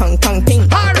 junk ping, pong, ping.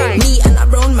 Me and a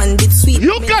brown man did sweet.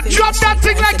 You can drop that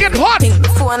thing like it hot.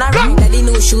 Before and I ring, daddy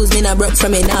no shoes, me na broke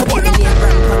from it now.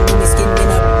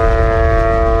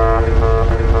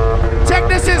 Check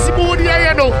this is mood here,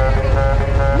 you know.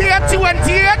 May 28.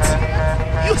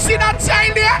 You see that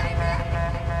child there?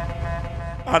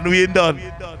 And we ain't done.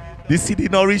 The city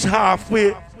now reach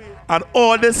halfway. And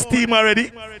all the steam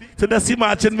already. So let's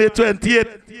imagine May 28.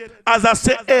 As I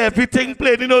say, everything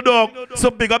playing in the dog. So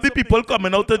big up the people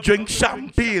coming out to drink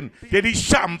champagne. They the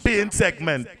champagne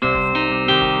segment.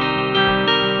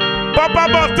 Papa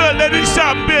Bottle, let the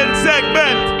champagne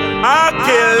segment.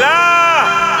 Akela!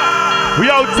 We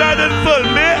outside in full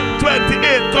May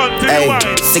 28. Continue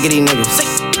wine. Sick of these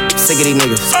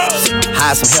niggas.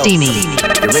 Hide some help. Steamy.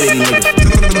 Get rid of these niggas.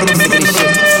 Sick of this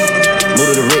shit.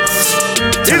 Move to the Ritz.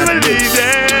 It is what it is,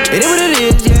 yeah. It is what it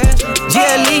is, yeah.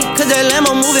 GLE, cause that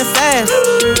Lambo moving fast.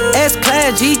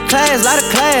 S-Class, G-Class, lot of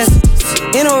class.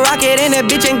 In a rocket and that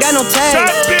bitch ain't got no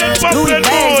tag. Louis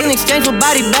bags in exchange for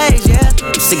body bags, yeah.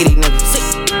 I'm sick of these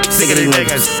niggas. Sick of these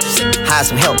niggas. Hide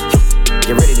some help.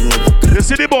 Get rid of these niggas. You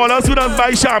see the ballers who don't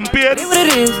buy champagne? What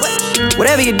it is,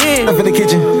 whatever you did. I'm in the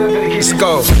kitchen. Let's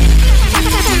go.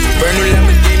 Burn new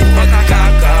Lamborghini, fucking car.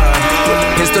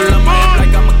 Pistol on my hip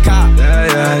like I'm a cop.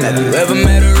 Have you ever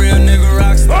met a real nigga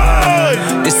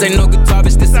rockstar? This ain't no guitar,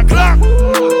 bitch, this a clock.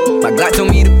 My Glock told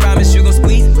me to promise you gon'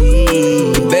 squeeze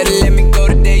me. Better let me go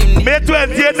the day you need. May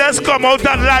 28, let's come out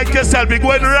and like yourself. We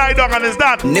going right on and it's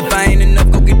that. And if I ain't enough,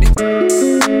 go get it.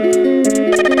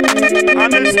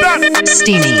 And it's that.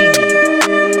 Steamy.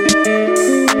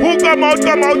 Who come out,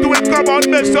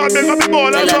 make sure they got the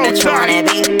ball outside.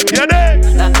 You there?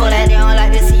 The cool that they don't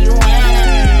like to see you winning.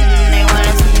 They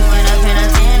wanna see you in a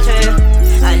penitentiary.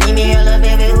 I need me a little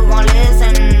baby who gon'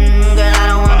 listen. Girl, I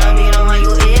don't wanna be the one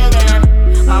you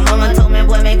again. My mama told me,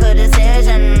 boy, make a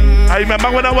decision. I remember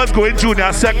when I was going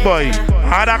junior sec boy,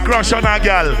 I had a crush on a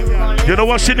girl. You know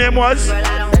what she name was?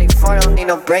 Don't need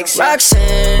no breaks.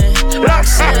 Roxanne.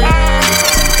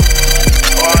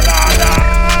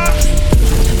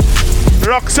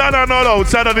 Roxanne and all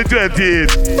outside on the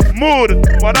 28th. Mood,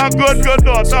 what a good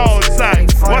daughter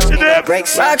outside. What's your name?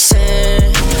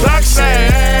 Roxanne.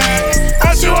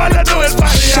 What you wanna do is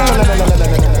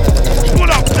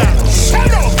pull up that.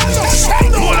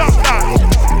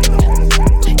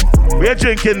 We're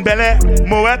drinking Belly,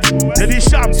 Moet, in the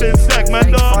champagne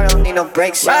segment, though. Don't need no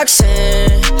breaks.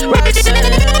 Roxanne. All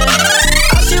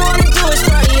she wanna do is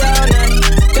party all night.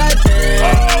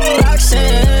 Goddamn.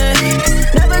 Roxanne.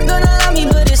 Never gonna love me,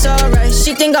 but it's alright.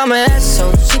 She think I'm an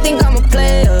asshole. She think I'm a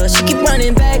player. She keep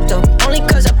running back, though, only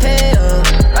cause I pay her.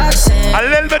 Roxanne. A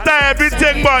little bit of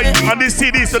everything, boy, on this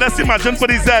CD, so let's imagine for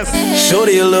the zest.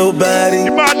 Shorty a little body.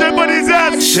 Imagine for the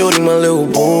zest. Shorty my little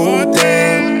boom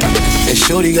thing. And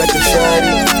Shorty got the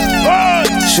fatty.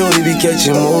 Shorty be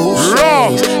catching moves.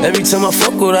 Raw. Every time I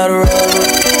fuck without a rubber.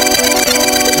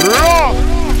 Raw.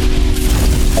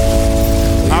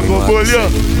 I go bull you.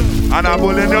 And I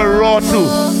bull in your raw too.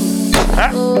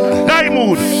 Die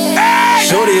mood. Hey!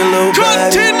 Shorty a little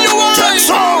body. Continue on.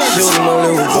 Shorty my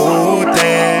little boom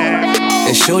thing.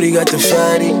 And Shorty got the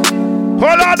fatty.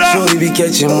 Hold on up. Shorty be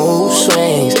catching mood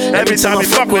swings. Every time we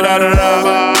fuck with her.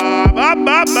 I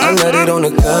nutted on the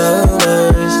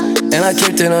covers, and I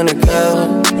kept it on the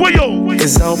cover.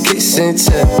 Cause I don't kiss and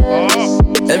tell.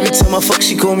 Every time I fuck,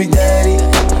 she call me daddy.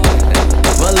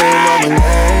 My little mama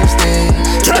nasty.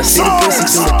 I see the pussy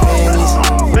through the panties.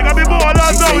 They got me more on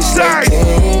those sides.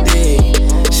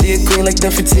 She a queen like the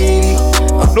Fatini.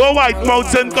 No white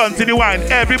mountain, continue wine.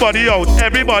 Everybody out,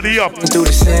 everybody up. Through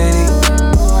the city.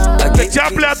 The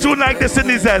champ play a tune like this in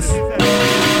his ass.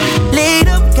 Lead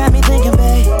up, got me thinking,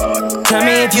 babe. Tell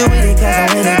me if you with it, cause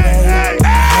I'm with it, babe. I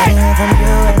hear from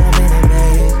you and I'm in it,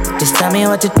 babe. Just tell me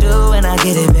what to do and I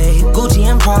get it, babe. Gucci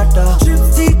and Prada.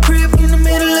 Gypsy crib in the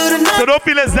middle of the night. So don't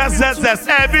feel it, that's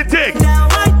everything. Down,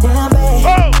 babe.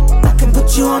 Oh. I can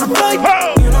put you on a flight.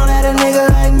 Oh. You know that a nigga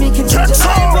like me can change your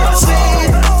life,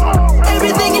 babe.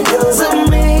 Everything you do is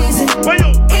amazing.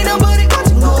 Ain't nobody got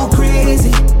to go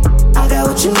crazy. I got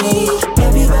what you need.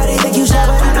 Everybody think you shy,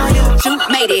 but I know you. You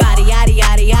made it. Body, yaddy,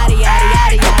 yaddy, yaddy, yaddy,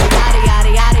 yaddy, yaddy,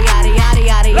 yaddy, yaddy, yaddy, yaddy,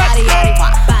 yaddy, yaddy, yaddy.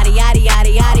 Body, yaddy,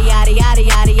 yaddy, yaddy, yaddy, yaddy,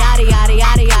 yaddy, yaddy, yaddy, yaddy,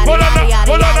 yaddy,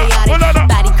 yaddy, yaddy.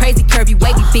 Body crazy, curvy,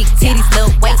 wavy, big titties,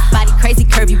 little waist. Body crazy,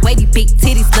 curvy, wavy, big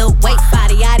titties, little waist.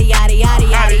 Body, yaddy, yaddy, yaddy,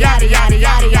 yaddy, yaddy, yaddy,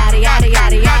 yaddy, yaddy, yaddy,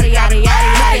 yaddy, yaddy, yaddy,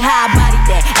 yaddy. Look at how I body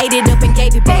that. Ate it up and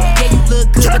gave it back. Yeah, you look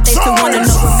good, but they still wanna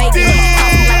know what made it.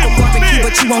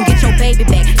 But you won't get your baby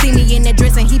back. See me in that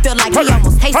dress and he felt like he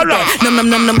almost tasted that.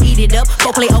 Num, eat it up.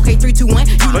 Go play okay, 3, 2, 1.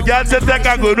 The girl said that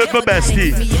I go with my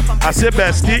bestie. I say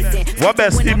bestie. What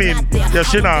bestie mean? Yes,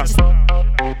 she know.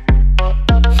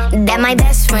 That my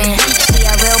best friend. She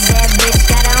a real bad bitch.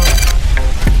 Got on.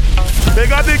 They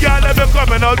got the girl that be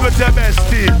coming out with your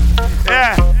bestie.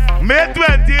 Yeah. May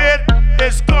 28th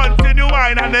is continue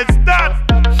wine and it's that.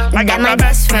 I got my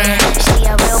best friend. She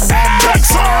a real bad bitch.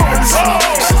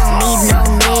 She don't need no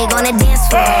nigga on the dance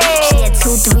floor. She had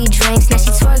 2, 3 drinks, now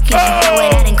she twerking. She throw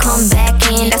it out and come back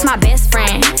in. That's my best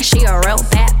friend. She a real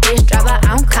bad bitch, drive her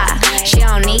own car. She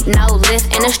don't need no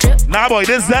lift in a strip. Nah boy,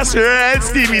 that's real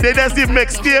steamy. They just the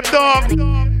mixtape dog.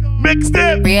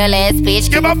 Mixtape. Real ass bitch,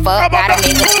 give a fuck about a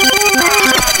nigga.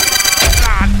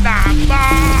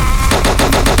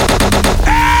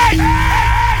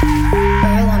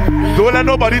 Don't let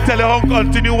nobody tell you how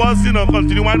continue wants,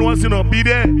 continue wine wants, be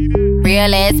there.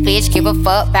 Real ass bitch, give a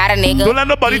fuck about a nigga. Don't let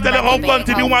nobody tell you how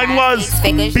continue wine was.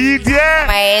 Be there.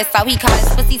 My ass, so he call his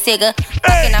pussy tigger.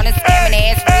 Fucking on this scamming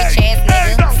ass, rich ass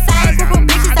nigga. Side group of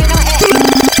bitches, ain't no ass.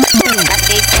 I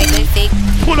think.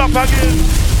 Pull up again.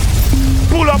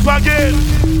 Pull up again.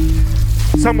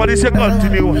 Somebody say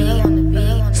continue.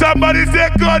 Somebody say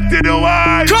continue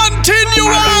wine. Continue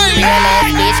wine. Real ass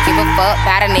bitch, give a fuck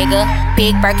about a nigga.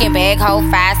 Big Birkin bag, hold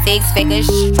 5, 6 figures.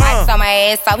 Stripes on my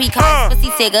ass, so he call his pussy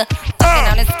tigger. Fucking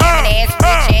on this scamming ass,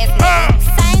 rich ass nigga.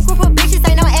 Same group of bitches,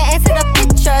 ain't no ass to the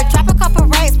picture. Drop a couple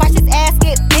racks, watch his ass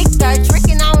get bigger.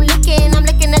 Drinking, I'm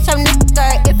looking at your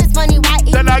nigga. If it's money, why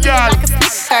eat like a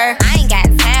snicker? I ain't got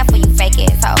time for you fake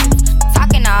ass hoes.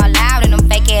 Talking all loud in them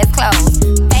fake ass clothes.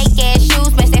 Fake ass shoes,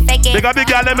 match that fake ass. They got big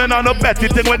gal them on no petty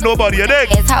thing with nobody, you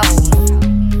dig?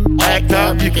 Act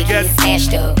up, you can get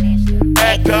snatched up.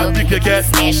 Act up, you can get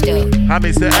snatched up. I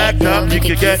mean say act up, you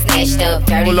can get snatched up.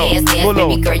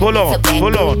 Hold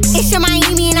on. It's your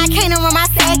Miami and I can't run my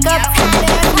sack up.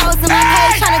 Tired of hoes in my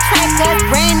page trying to track us.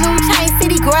 Brand new chain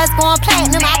city girls going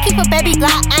platinum. I keep a baby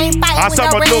Glock, I ain't fighting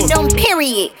with no random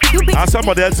period. And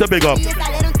somebody else say big up.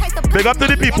 Big up to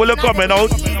the people who coming out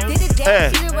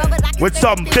with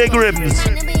some big rims.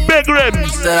 Big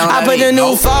rims. I put the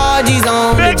new 4Gs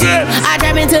on the G. I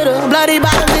trap into the bloody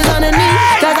bottoms is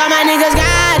underneath. Cause all my niggas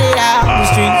got it out the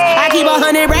streets. I keep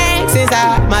 100 racks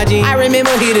inside my jeans. I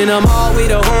remember hitting them all with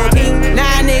the whole team.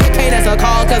 Now a nigga can't answer a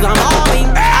call cause I'm all me.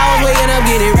 I was waking up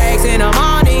getting racks in the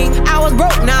morning. I was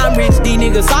broke, now I'm rich, these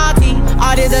niggas salty.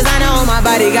 All this designer on my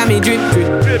body got me drip.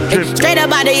 Straight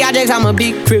up out the objects, I'm a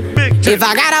big crip. If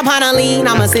I got up on a lean,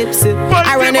 I'm a sip.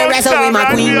 I run the rest up with my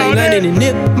queen like London and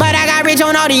Nip. But I got rich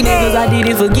on all these niggas, I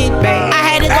didn't forget back. I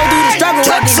had to go through the struggle,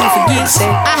 I didn't forget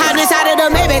that. I hopped inside of the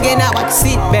Maybach and now I can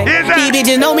sit back. These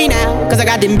bitches know me now, cause I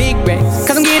got them big racks.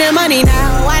 Cause I'm getting money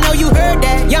now, I know you heard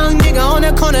that. Young nigga on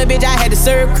the corner, bitch, I had to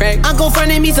serve crack. Uncle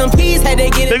fronted me some peas, had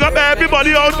to get it. They got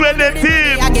everybody out with their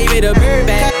team. I gave it a bird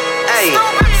back. Hey,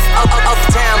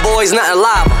 uptown boys, nothing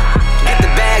lava. Get the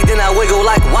bag, then I wiggle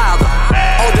like Wilder.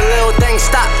 All the little things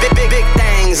stop, big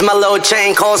things. My little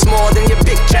chain costs more than your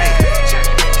big chain.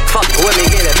 Fuck with me,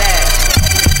 get it back.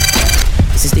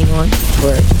 Is this thing on?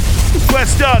 Word.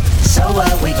 Question. So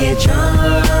what, we get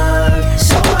drunk.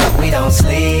 So what, we don't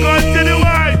sleep.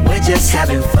 We're just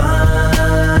having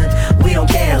fun. We don't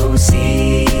care who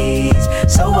sees.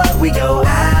 So what, we go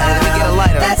out.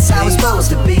 That's how it's supposed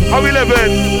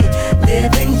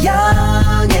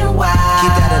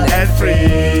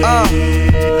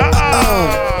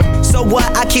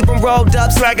rolled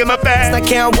up. Slagging my fans. I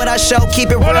count what I show, keep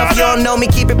it real. If you don't know me,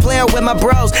 keep it playing with my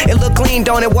bros. It look clean,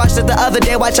 don't it? Watched it the other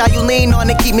day, watch how you lean on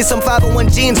it. Keep me some 501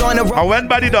 jeans on the road. I went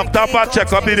by the doctor for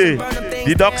check up the day.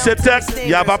 The doc said, Tech,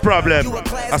 you have a problem.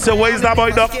 I said, where is that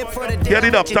boy, doc? Here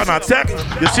the doctor now, Tech.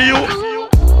 You see you?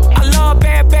 I love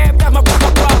bad, that's my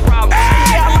problem.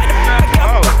 Yeah, I like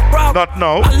the problem. Not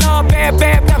now. I love bad,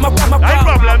 that's my problem. No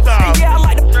problem, dog. Yeah, I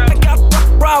like the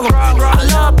problem. I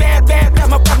love bad, that's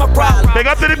my problem. Big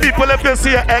up to the people if you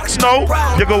see your ex now,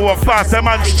 you go walk past them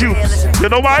and shoot. You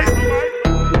know why?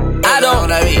 I don't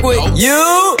with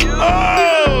you.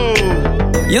 Oh.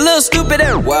 You little stupid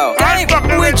and wow. I ain't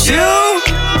with you.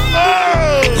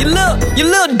 Oh. You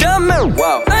little dumb and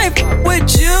wow. I ain't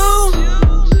with you.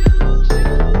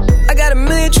 I got a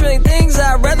million trillion things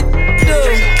I'd rather do.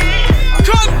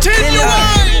 Continue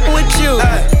with you.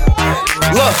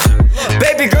 Look,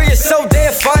 baby girl, you're so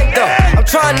damn fine though. I'm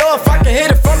trying to know if I can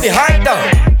hit it from behind though.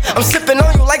 I'm sipping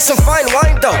on you like some fine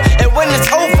wine though. And when it's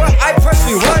over, I press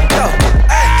rewind though.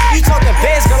 Ay, you talking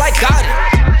bands, girl, I got it.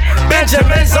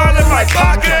 Benjamin's all in my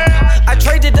pocket. I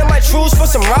traded in my trues for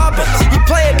some robins. You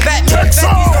playing bet, he's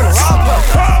gonna rob her.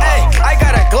 Hey, I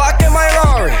got a Glock in my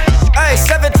Rari. Hey,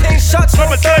 17 shots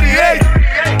from 38.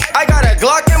 I got a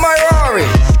Glock in my Rari.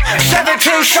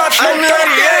 17 shots from 38.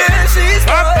 She's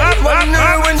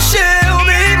wondering when she'll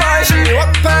be mine. She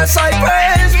walk past like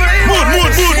praise. Mood.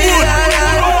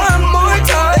 One more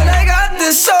time, and I got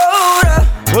this soda.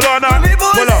 Hold on now.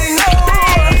 Hold on.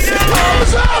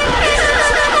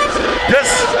 Yes.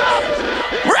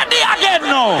 Ready again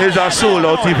now. It's a sold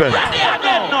out event.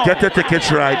 Get the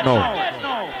tickets right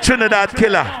now. Trinidad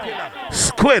Killer,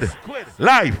 Squid,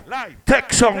 Live,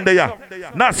 Tech Sound there,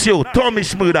 Nasio, Tommy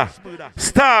Schmuda,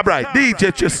 Starrbrite,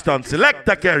 DJ Tristan,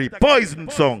 Selector Kerry, Poison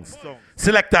Songs,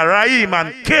 Selector Raheem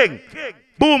and King.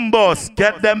 Boom Boss,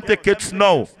 get them tickets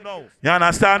now. You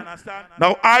understand?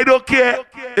 Now I don't care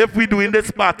if we doing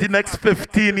this party next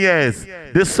 15 years.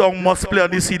 This song must play on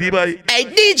the CD, boy. Hey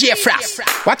DJ Frost,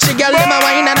 watch the girl them a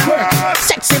wine and a work.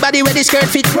 Sexy body with the skirt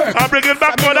fit work. I'm bringing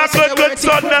back on that good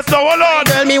sunness, so hold on.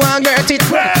 Girl me want girt it.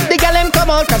 The girl them come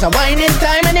out cause a whining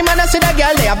time. Any man a see the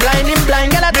girl they a blind.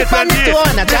 Girl a tip on the toe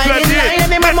and a giant line.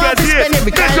 Any man want to spend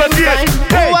every kind of time.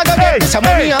 Oh I go get this a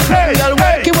money up. Girl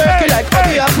work it like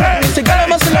hurry up. It's the girl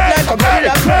must look like a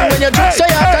gorilla. When you drink so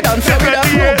you have to done Florida.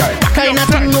 Kind of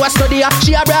thing you a study up.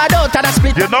 She a brad out and a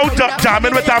split. You know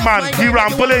jamming with a man. He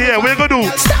ramble here. What you gonna do?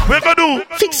 What you gonna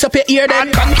do? Fix up your ear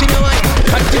then. Continue wine.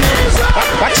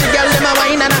 Watch the girl them a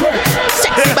wine and a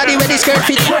sexy body with the skirt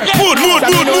fit. Mood.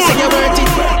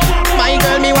 My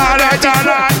girl me want girt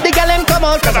it. The girl them come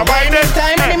out cause a whining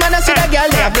time. Any man a see the girl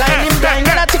they a blind.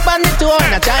 Girl a tip on the toe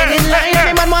and a shining line.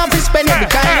 Any man want to spend every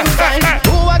kind of fine.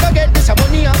 Who I go get this a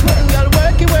money up? Girl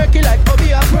work it like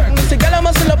hobby up. The girl a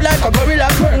muscle up like a gorilla.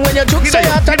 When you juke so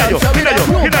you have to dance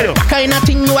Florida. Kind of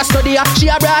thing you a study up. She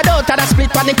a brad out and a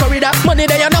split on the corridor. Money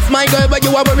there enough my girl but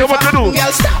you a worry for.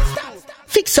 Girl stop.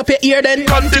 Fix up your ear then.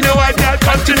 Continue wine, girl,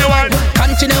 continue wine.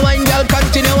 Continue wine, girl,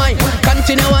 continue wine.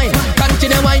 Continue wine,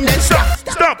 continue wine then stop.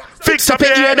 Fix up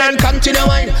your ear then. Continue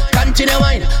wine, continue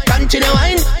wine. Continue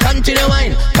wine, continue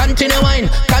wine. Continue wine,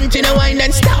 continue wine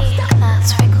then stop.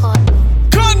 Let's record.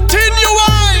 Continue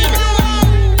wine.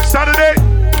 Saturday,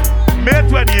 May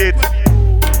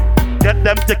 28th. Get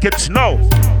them tickets now.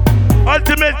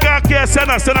 Ultimate Car Care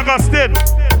Center, St. Augustine,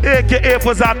 aka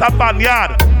Fozata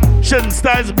Banyard. Shin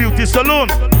Styles Beauty Salon,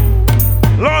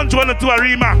 Lounge 102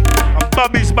 Arima, and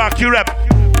Bobby's back you rep.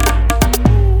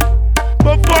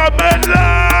 Performance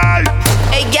live!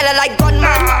 Hey, girl, I like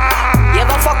gunman. You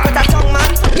ever fuck with a tongue man?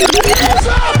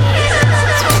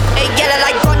 Hey, girl, I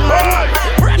like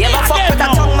gunman. You ever fuck with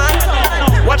a tongue man?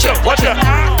 Watch it.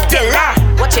 Killer.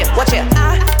 Watch it.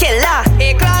 Killer.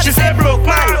 Hey, class. She say broke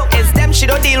man. It's them she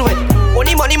don't deal with.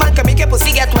 Only money man can make a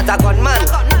pussy get what a gunman.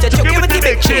 Just choke it with the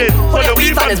big chin. Pull your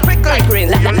weave and it's brick like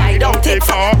green. Lie down, take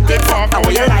fuck. And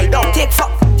when you lie down, take fuck.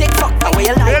 And when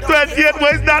you lie down, 28,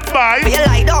 where's that by? when you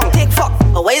lie down, take fuck.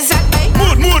 Where is that by?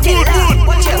 Mood.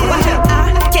 Watch it.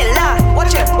 Killer.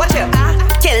 Watch it.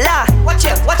 Killer. Watch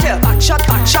it. Back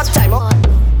shot time.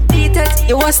 Beat it,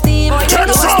 you want steam. You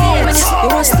want steam. You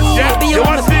want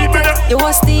steam. You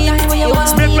want steam. You want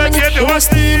steam. You want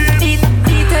steam. Beat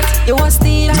it. You want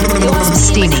steam. You want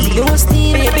steam. You want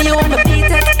steam. Baby, you want to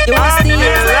beat it. You want steam.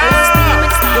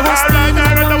 You want steam.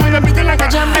 Beat it like a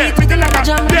jam. Beat it like a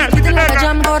jam. Beat it like a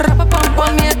jam. Or rap a pump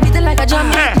on me. Beat it like a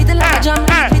jam. Beat it like a jam.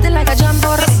 Beat it like a jam.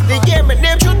 Or the game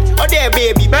name shoot. Oh there,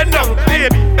 baby. Bend down,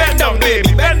 baby. Bend down,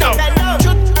 baby. Bend down.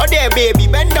 Shoot. Oh there, baby.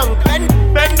 Bend down.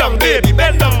 Bend down, baby.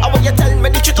 Bend down. I want you tell me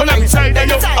the truth on inside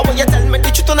you. I want you tell me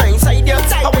the truth on inside you.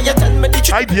 I want you tell me the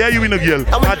truth. I dare you in a girl.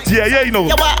 I dare you, you know.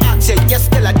 You want action, yes,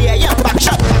 still a dare. Yeah, back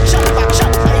shot, back shot, back shot.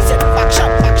 I said back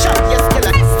shot, yes, still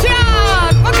a.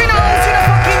 Christian, fucking out, see the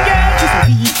fucking girl. She's a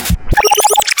beat.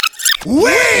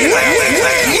 Wait.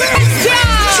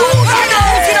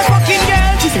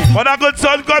 What a good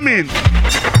son coming.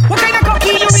 What kind of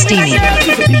cocky you Steamy.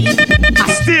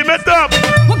 Steam it up.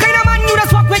 What kind of man you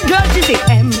just walk with, girl? She's a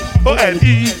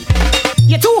M-O-N-E.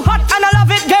 You're too hot and I love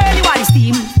it, girl. You want the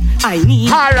steam? I need.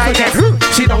 Alright then.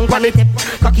 She don't want it.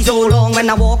 Cocky so long when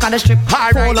I walk on the strip. Fall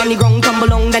on the ground,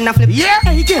 tumble on, then I flip. Yeah.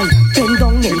 Hey girl, bend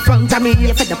down in front of me.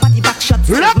 You fed the party back shots.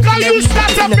 Look how you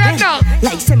start up right now.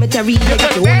 Like cemetery, you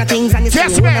got your own things and you say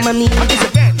you want money.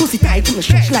 Pussy tight to me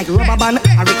stretch like rubber band.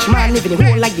 A rich man living in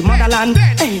hole like the motherland.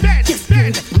 Hey, yes,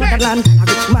 girl, the motherland. A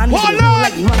rich man living in hole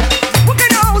like the motherland. What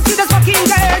kind of house is this fucking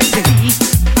girl? She's a beat,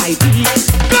 I beat.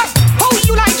 How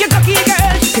you like your cocky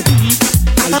girl? She's a beat,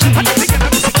 I beat.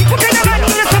 What kind of man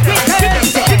is this fucking girl?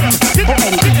 She's a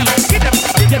beat,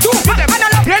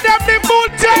 get them the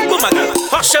mood take. Boom again,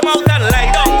 hush them out and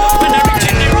lie down. When I reach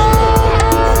in the room,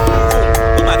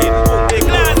 boom again, boom, big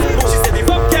glass. She said the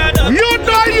fuck can't up. You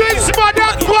know you is mother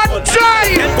one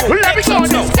time. Let me go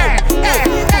now.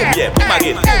 Yeah, boom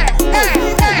again.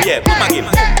 Yeah, boom again.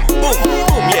 Boom,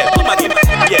 boom, yeah, boom again.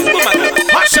 Yes, boom again.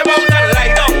 Hush them out and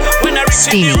lie down. When I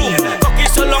reach in the room, cocky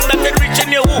so long that they reach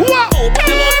in your womb. Oh, put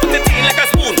them out, put the tea like a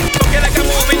spoon. Cocky like a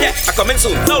movie, yeah, I coming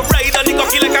soon. Now ride on the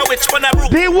cocky like a witch on a broom.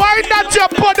 The wine that you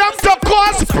put them to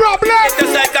cause problems.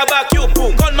 Just like a vacuum,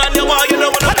 boom. Gunman, you want, you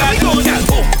know what I'm talking about. Yeah,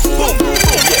 boom, boom,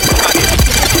 boom, yeah, boom again.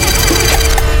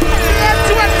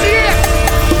 28.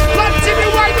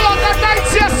 Continue wine,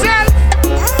 organize yourself.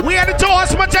 We are the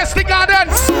Horse Majestic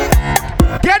Gardens.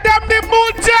 Get them the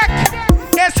mood check.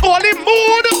 It's only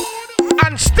mood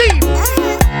and steam.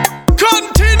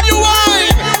 Continue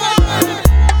wine.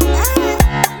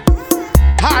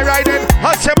 Alright then,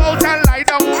 hush them out and lie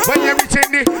down. When you're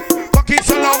reaching the cocky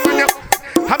so long when you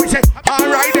have me say,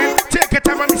 alright then, take your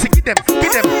time and me say, get them.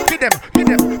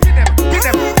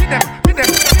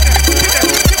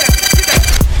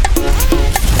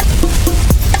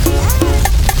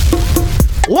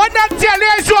 What that tell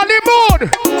you is only mood.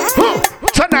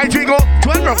 Tonight we go to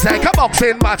a drum like a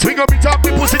boxing match. We go beat up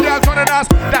the pussy girl on the dance.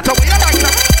 That's how we like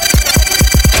them.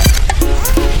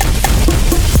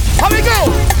 How we go?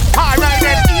 Alright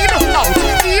then, in, out,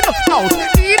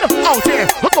 here.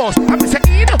 Of course, I'm gonna say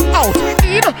in, out,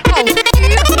 here.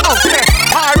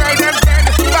 Alright then,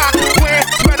 bend back, way,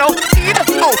 spread out, in,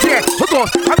 out, here. Of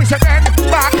course, I'm gonna say bend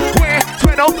back, way,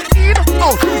 spread out, in,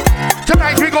 out.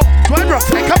 Tonight we go to a drum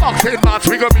like a boxing match.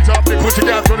 We go beat up the pussy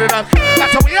girl on the dance.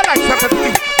 That's how we like them.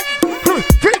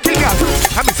 Freaking out.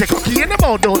 I'm gonna say cocky in the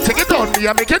mouth, don't take it on me.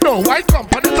 I make it know white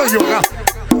company to yoga.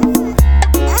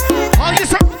 Oh, you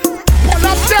say, pull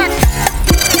up deck.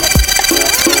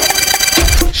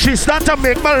 She start to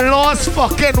make my lost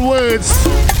fucking words.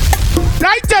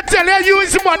 I tell her you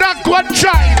is mother good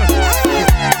child.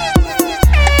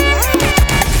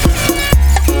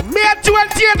 May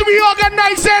 28th we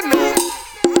organizing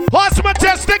Horse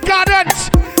Majestic Gardens.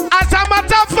 As a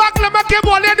matter of fact, let me give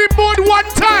all the mood one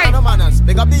time. No manners,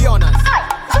 big up the honors.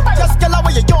 Just tell her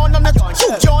where you yawn on it.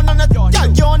 You yawn on it. Yeah,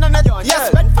 yawn on it. Yes,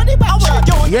 spend for the back.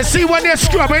 You see when they're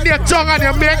scrubbing your tongue and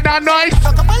you make that noise?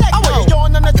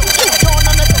 Yawn on it. You yawn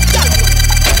on it.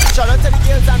 Shout out to the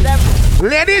girls and them.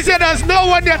 Ladies, you just know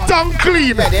when your tongue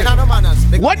clean.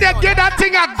 When they get that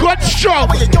thing a good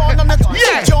stroke.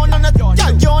 Yeah.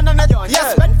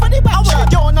 Yes, spend for the back.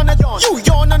 Yawn on it. You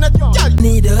yawn on it.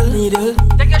 Needle.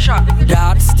 Take a shot.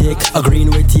 That stick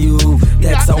agreeing with you.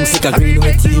 That song stick agreeing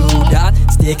with you. That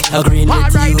stick agreeing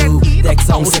with you. That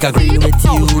song stick agreeing with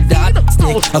you. That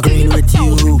stick agreeing with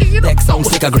you. That song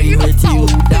stick agreeing with you.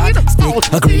 That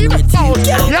stick agreeing with you.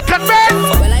 You can make.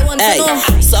 Well, I want to know.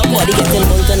 Somebody getting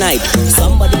bull tonight.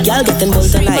 Somebody girl getting bull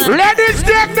tonight. Ladies,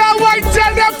 take that white,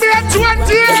 tell them they're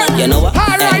 20. You know what?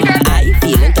 Alright then. I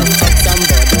feeling to fuck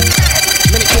somebody.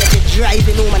 Let me get you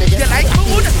driving home and you like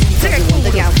mood? Take mood.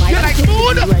 You like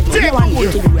mood? Take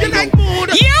mood. You like mood?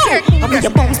 I put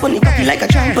your bones on the cocky like a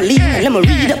trampoline. And let me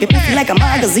read up your pussy like a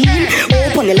magazine.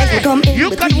 Open your legs, me come in.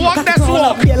 You can walk this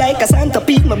walk. Up here like a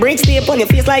centipede. My brakes stay up on your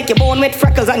face like you're born with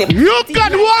freckles on your. You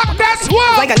can walk this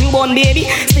walk. Like a newborn baby.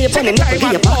 Stay up on the nipple,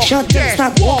 get your back shot.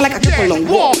 Start walk like a cripple long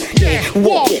walk. Yeah,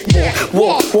 walk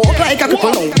like a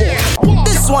cripple long walk.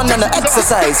 This one an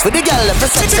exercise for the girl of the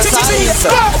exercise.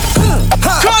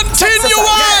 Continue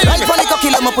on. Right for the cocky,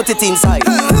 let me put it inside.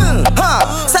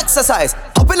 Sexercise.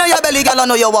 Up in your belly, girl, I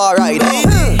know you alright.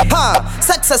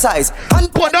 Sexercise.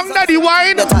 And put down the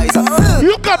wine.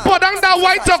 You can put down the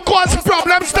wine to cause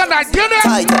problems tonight, you know?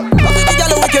 Tight. Up in the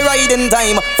girl, we can ride in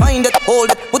time. Find it,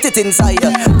 hold it, put it it inside.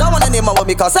 Don't wanna name what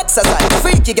me cause exercise.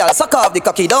 Freaky girl, suck off the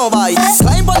cocky, don't bite.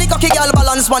 Climb on the cocky girl,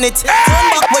 balance on it. Turn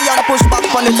back way and push back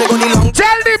on it. Go the long.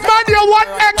 Tell the man you want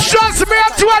extras, me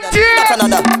at 20. That's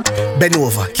another. Bend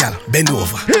over, girl, bend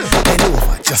over. Bend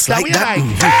over, just like that.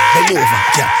 Bend over,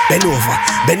 girl, bend over.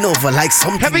 Bend over like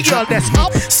something. Heavy girl, that's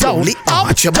up, slowly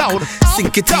arch your back.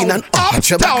 Sink it in and arch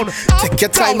your back. Take your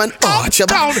time and arch your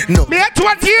back. No, me at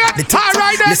 20.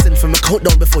 Alright then. Listen from a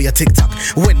countdown before your TikTok.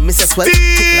 When Mrs. Swell tick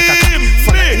like a clock.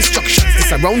 Follow instructions.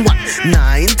 It's around 1,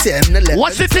 9, 10, 11.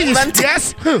 What's the thing?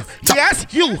 Yes, yes,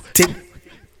 you. Tick,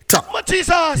 tock.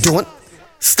 Jesus. Don't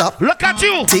stop. Look at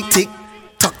you. Tick, tick,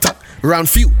 tock, tock. Round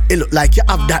few, it look like you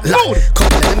have that lock. Come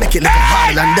let me make it look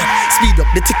harder than that. Speed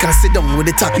up the tick and sit down with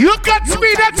the talk. You can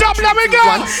speed it up, let me go.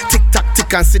 One, tick tock,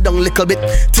 tick and sit down little bit.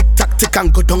 Tick tock, tick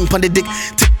and go down on the dick.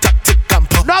 Tick tock, tick and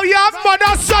pop. Now you have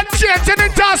mother son changing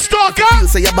into a stalker. You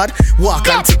say you're bad, walk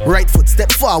and tick. Right foot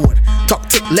step forward. Tuck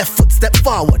tick, left foot step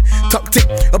forward. Tuck tick,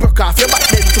 broke off your back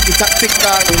then took it tuck tick.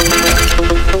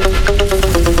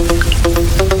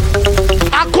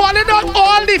 I'm calling out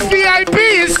all the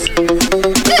VIPs.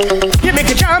 You make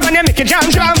it jump and you make it jump,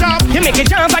 jump, jump. You make it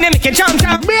jump and you make it jump,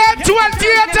 jump. Me at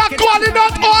 28 are calling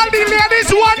out all the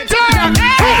ladies one time.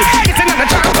 Hey, it's another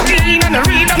trampoline and a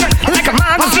rhythm like a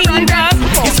magazine, girl.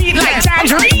 You sweet like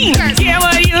tangerine. Yeah,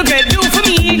 what you could do for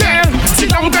me, girl. Sit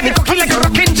down, got the cookie like a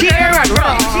rocking chair and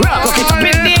rock, rock it up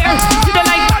in there. You don't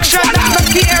like action, that's not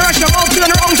fear. Rush your mouth, turn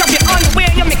around, drop it on the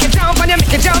way. You make it jump and you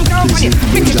make it jump, jump. And you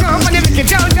make it jump and you make it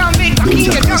jump, jump. Big back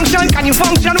in your junction, can you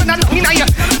function when I'm looking at you?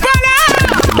 Right now.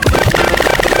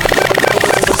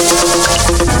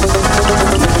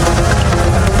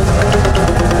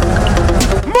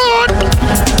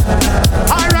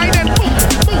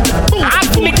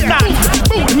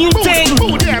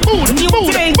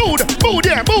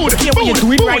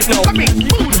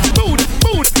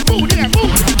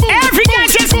 Every guy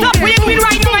just stop what you're doing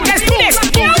right now and just do this.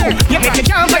 You make a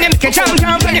jump and you make a jump,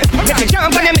 jump and you make a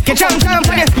jump and you make a jump, jump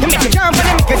and you make a jump and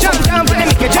you make a jump, jump and you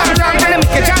make a jump, jump and you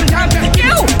make a jump, jump.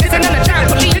 You, there's another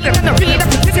trampoline and a read up.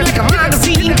 This is like a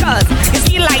magazine, cause you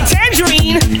see like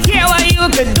tangerine. Yeah, what you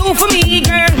could do for me,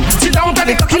 girl? Sit down on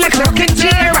the cocky like a rocking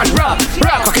chair and rock,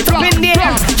 rock it up in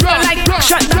there. Draw like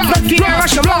shot, that's not fear.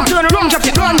 Rush your mouth, turn around, drop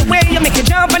it on the way. You make a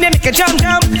jump and you make a jump,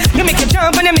 jump. You make it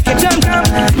jump and you make it jump, jump.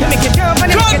 You make it jump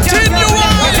and you make it jump, jump.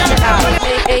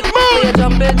 Hey, you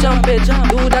jump it, jump it.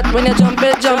 Do that when you jump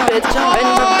it, jump it. Bend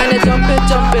back and you jump it,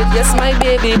 jump it. Yes, my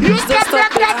baby, please don't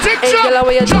stop it. Hey, girl,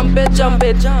 when you jump it, jump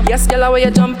it. Yes, girl, when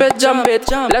you jump it, jump it.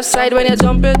 Left side when you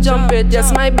jump it, jump it.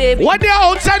 Yes, my baby. When you're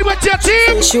outside with your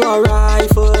team, she want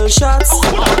rifle shots.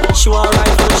 She want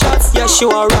rifle shots. Yes, she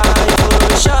want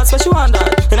rifle shots. But she want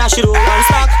that, and I should do one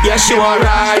stock. Yes, she want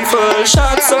rifle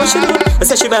shots. So she do. I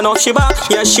say she bend off she back.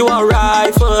 Yes, she want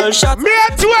rifle shots. Me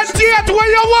at 28, where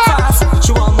you want?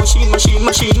 She want machine.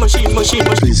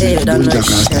 Please, don't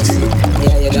jackass the thing.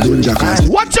 Don't jackass.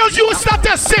 What tells you start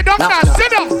to sit down now?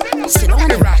 Sit down. Sit down on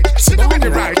the ride. Sit down on the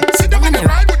ride. Sit down on the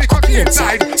ride with the cocky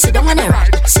inside. Sit down on the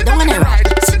ride. Sit down on the ride.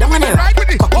 Sit down on the ride with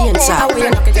the cocky inside.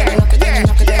 Knock it down, knock it down,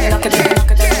 knock it down, knock it down,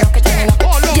 knock it down, knock it down, knock it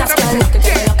down. Yes, girl, knock it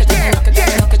down, knock it down, knock it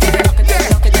down, knock it down, knock it down,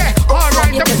 knock it down.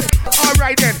 All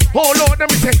right then. Oh Lord, let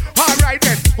me say. All right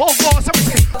then. Oh boss, let me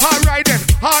say. All right then.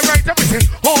 All right, let me say.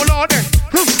 Oh Lord then.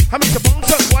 I make the bounce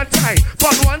on one side,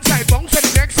 bounce on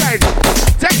the next side.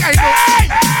 Take I know.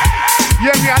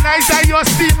 You realize that you're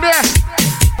steam there.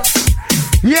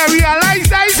 You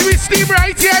realize that we steam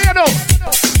right here, you know.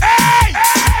 Hey!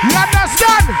 You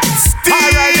understand?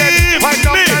 Alright then. Bend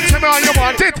down and see more you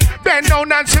want it. Bend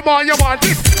down and see more you want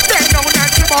it. Bend down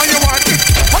and see more you want it.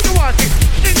 How you want it?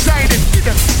 Inside it. Hit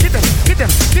them.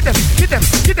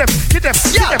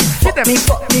 Fuck me,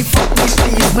 please.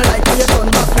 Me like when you turn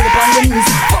back up on the knees.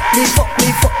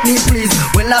 Fuck me, please.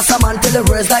 When last a man tell the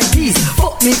words like these.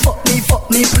 Fuck me,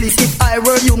 please. If I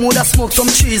were you, would have smoked some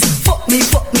trees. Fuck me,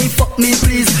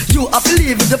 please. You have to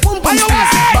leave with the pump and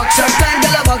squeeze. Backshot time,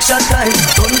 girl, backshot time.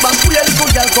 Turn back to your little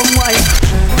girl, come wine.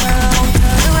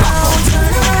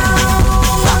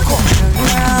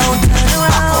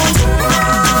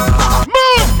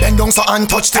 Bend down so and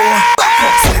touch toe.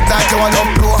 Slip like you want up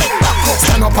blow.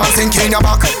 Stand up and sink in your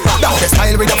back. Down the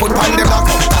style with your foot on the block.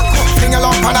 Fling your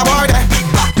lump on the board.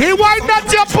 He wind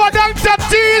up your pod and the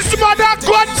tease, mother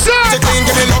concern. She clean,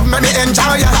 give me love, make me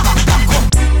enjoy ya.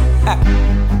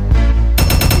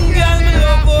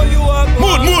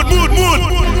 Mood.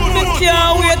 Me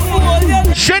can't wait for you.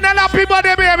 Chanel happy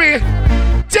birthday, baby.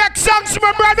 Tech Sounds,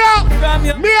 my brother.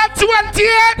 Me at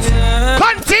 28.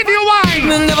 Continue wine.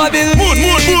 Mood.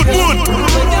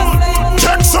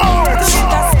 Tech Sounds.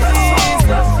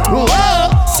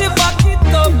 She back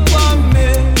it up on me.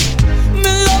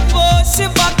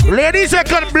 Ladies, I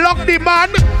can block the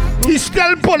man. He's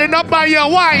still pulling up by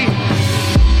your wife.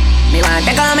 Me want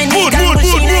to come in the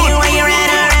machine and you want you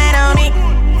right on me.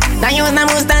 Now you use the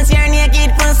mustache, your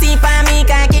naked pussy for me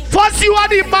cocky. First you are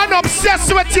the man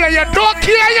obsessed with you. You don't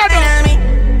care, you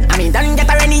know. I mean, don't get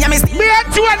already, I'm still. Me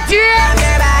at 20. Your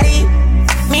body.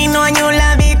 Me know you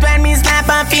love it when me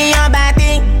slap up in your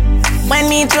body. When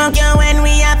me choke you, when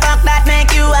we a fuck that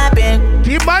make you happy.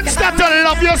 The man start to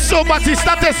love you so much, he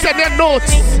start to send you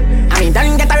notes. I mean,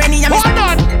 don't get already, I'm hold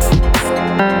on.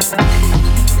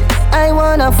 I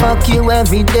wanna fuck you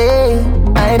every day.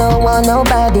 I don't want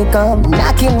nobody come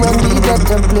knocking when we get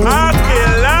to play.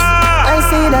 I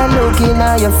see that look in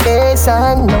your face.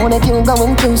 I know that you're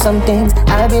going through some things.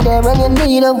 I'll be there when you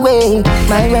need a way.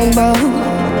 My rainbow,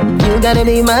 you gotta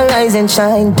be my rise and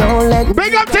shine. Don't let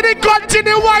bring up to the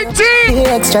continue white team. The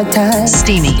extra time.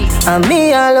 Steamy. I'm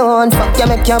me alone. Fuck you,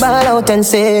 make your ball out and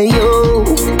say you.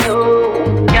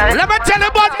 Let me tell you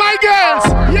about my girls.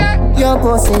 Yeah. Your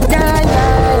pussy die.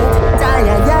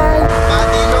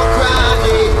 Body no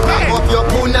cranny. Back up your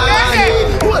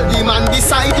punani. Hold the man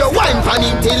beside your wine pan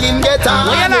him till him get on.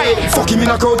 Fuck him in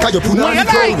a crowd cause you punani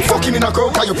pro. Fuck him in a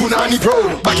crowd cause you punani pro.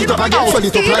 Back it up again, swell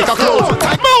it up like a cloud.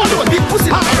 Move! Big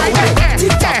pussy.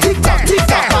 Tick tock, tick tock, tick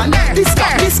tock. And this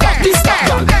cock. Tick tock,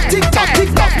 tick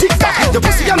tock, tick tock. Your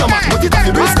pussy a no match, but it have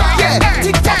to brisk. Yeah.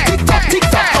 Tick tock, tick tock, tick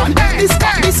tock. And this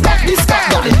cock. Tick tock, tick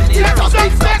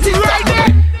tock, tick tock.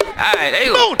 Alright, there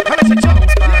you go.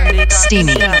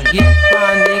 Steamy. Yeah,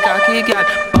 bandy cocky gal.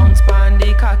 Bounce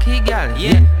bandy cocky gal.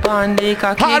 Yeah, bandy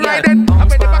cocky gal. Alright then, I'm in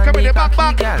the back, I'm in the back. I'm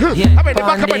in the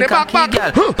back, I'm in the back. I'm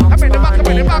in the back, I'm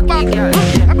in the back.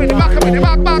 I'm in the back, I'm in the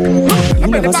back.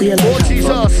 I'm in the back. Oh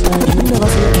Jesus.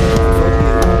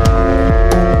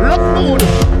 Lock mood.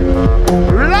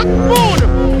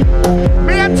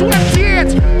 Me at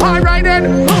 28. Alright then.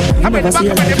 I'm in the back, I'm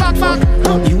in the back.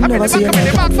 I'm in the back, I'm in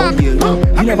the back.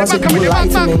 I'm in the back, I'm in the back.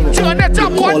 Turn that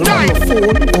up one time.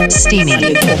 Steamy.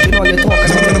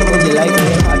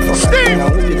 Steam. I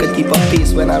hope you could keep up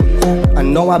pace when I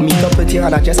know I meet up with you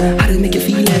and I just had to make you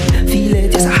feel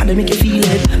it. Just I had to make you feel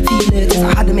it. Just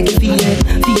I had to make you feel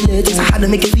it. Just I had to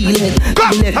make you feel it.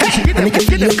 I make you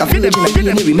feel like a village in a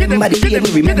pain. Remember the pain.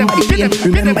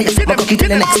 Remember your super cookie till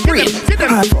the next spring.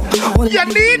 You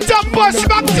need to push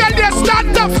back till you start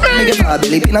to feel. I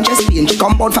believe in a chest pain. She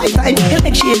come out 5 times. He'll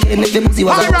make she again if the pussy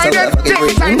was alright then, take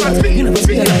it time and feel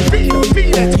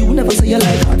it. You never say your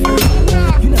life.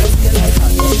 You never say your life.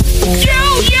 Yo.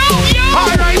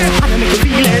 Alright then, how to make you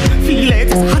feel it.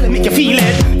 Just how to make you feel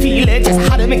it. Just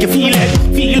how to make you feel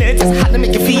it. Just how to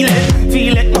make you feel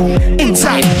it.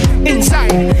 Inside.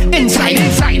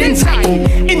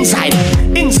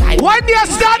 When you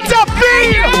start to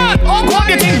feel, oh God,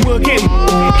 you think working.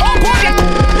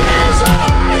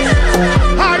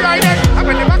 Alright then, I'm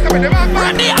in the back. I'm in the back.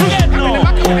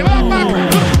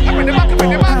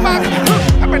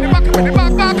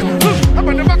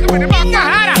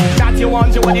 That you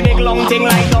want you want the big long thing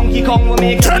like Donkey Kong will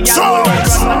make Tech Sounds.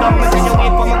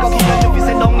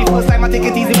 First time I take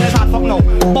it easy when it's hard fuck now.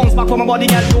 Bounce back from my body,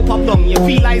 girl, go pop down. You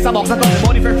feel like a box that comes the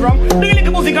body fit from. Do you like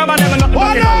a pussy, come on, never knock it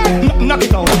out. Knock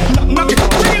it out. Do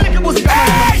you like a pussy, come on,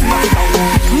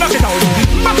 knock it out.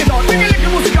 Do you like a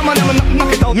pussy, come on, never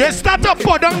knock it out. You start to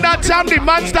put on that jam, the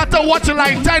man start to watch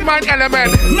like Time Man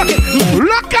Element.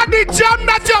 Look at the jam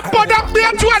that you put up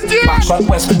there 20. Backshot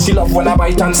west, she love when I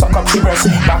bite and suck up she breast.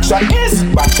 Backshot east,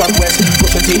 backshot west.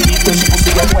 Push it in deep till she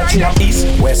pussy get wet. She have east,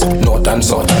 west, north and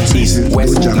south and east,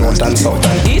 west, north and south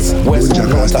and east, west,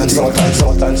 north and south and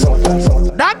south and south and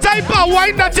south. That type of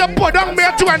wine that you put on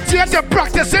there 20, you're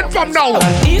practicing from now.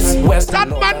 East, west, that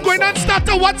man going and start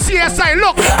to watch CSI.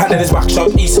 Look. And then it's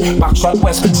backshot east, backshot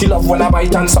west. She love when I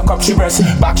bite and suck up she breast.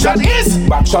 Backshot east,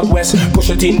 backshot west. Push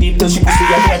it in deep till she pussy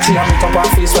get wet. She have make up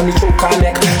her face when you choke her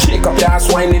neck. Shake up your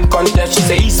ass, wine in contest. She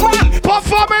say east man.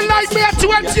 Performing like me at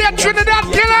 20, Trinidad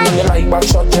killer. When you like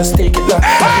backshot, just take it now.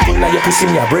 Hey. Now you pussy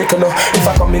me a break now. If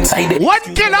I come inside it. What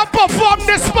killer perform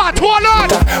this spot? Hold on.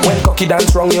 When cocky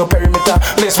dance wrong your perimeter.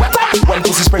 Place water. When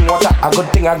pussy spring water. A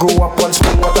good thing I grew up on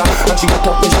spring water. And she get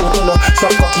up and shoot to know.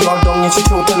 Some cocky all down and she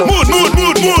throw to know. Mood. I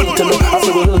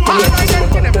feel a little thing.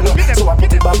 So I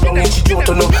put it back down and she throw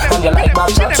to know. And you like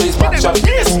backshot, so it's backshot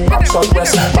east, backshot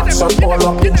west, backshot all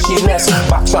up in she nest.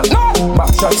 Backshot no,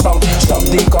 backshot stop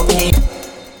the cocky.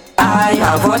 I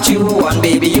have what you want,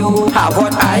 baby. You have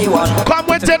what I want. Come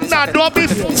with it now, don't be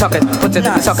suck it, put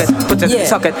it,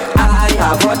 suck it. I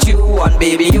have what you want,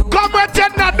 baby. You come with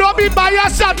it now, don't be by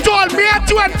yourself. Told me at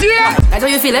 20. That's how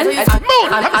you feeling? Mood.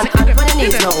 I'm on your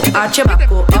knees now. Arch your back,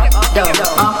 go up, down.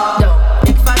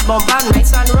 fat bump and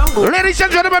nice and round. Ladies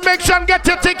and gentlemen, make sure and get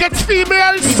your tickets,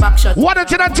 females.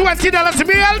 $120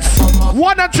 males,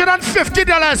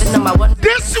 $150.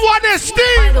 This one is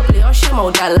Steve.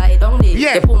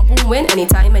 Yeah. The boom boom win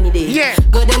anytime, any day. Yeah.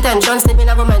 Good intentions, sleeping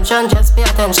never mention. Just pay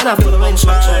attention, I follow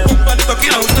instructions.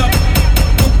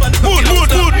 Mood.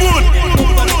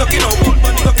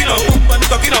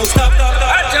 Stop.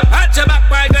 Arch your back,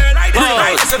 my girl.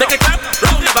 Make it clap.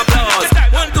 Round of applause.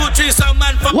 1, 2, 3, some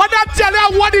man. What I tell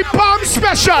you, what the palm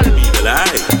special? People eye,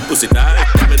 pussy tight.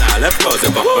 Coming all left, cause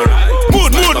you're right.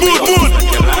 Mood.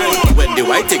 When the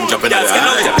white thing jumping out.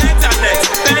 Bent and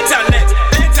let.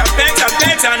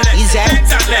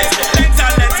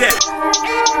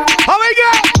 How we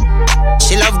go?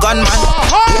 She love gunman.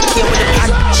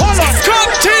 Hold on.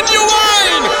 Continue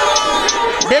wine.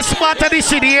 This part of the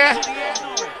city here.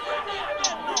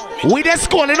 We just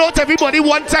calling out everybody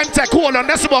one time. Tech. Hold on.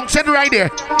 That's one said right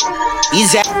there.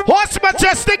 Horse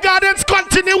Majestic Gardens.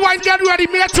 Continue wine. Get ready.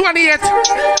 May 28th.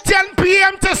 10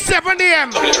 p.m. to 7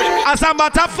 a.m. As a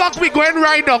matter of fact, we going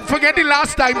right now. Forget the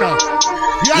last time now.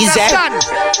 You understand?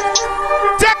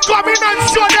 Tech coming and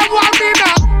show them what we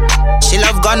know. She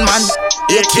love gunman,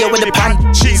 AK with the pan.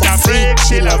 She's a freak,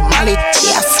 she love Molly. She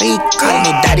a freak, call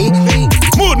me daddy.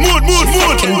 Mood.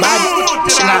 Fucking bad,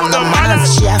 she not no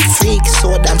manners. She a freak,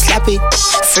 so damn slappy.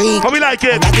 Freak, how we like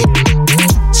it?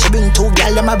 She bring 2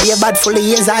 girl, them a be a bad full of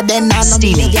years. Then I know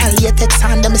me girl, latex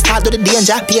on them. Start do the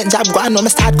danger, paint job, go on, no me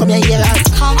start come here.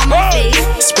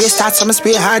 Spray start, so me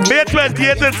spray hard. May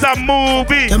 28th is a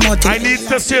movie. I need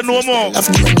to say no more. Love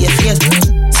me be a face.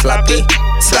 Slappy.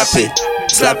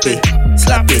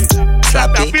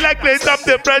 I feel like playing some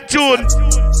different tune.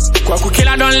 Kwaku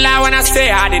killer don't lie when I say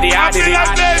I did it.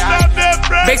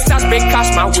 Big stars, big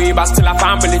cash, my way, but still I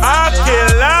can't believe it.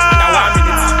 Now 1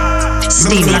 minute.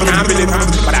 Still I can't believe it.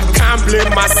 But I can't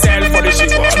blame myself for this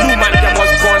shit. You man, them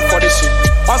was born for this shit.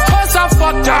 Of course I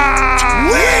fucked up.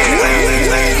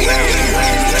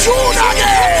 Tune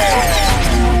again.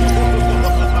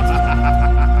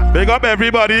 Big up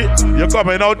everybody. You're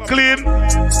coming out clean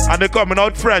and they're coming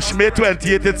out fresh. May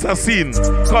 28th, it's a scene.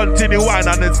 Continue wine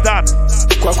and it's that.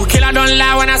 Kwaku killer don't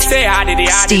lie when I say I did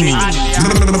it. Steamy.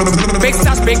 Big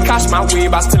stars, big cash, my way,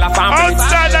 but still I can't believe it.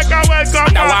 Outside like I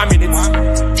welcome. Now 1 minute.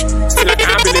 Still I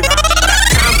can't believe it. But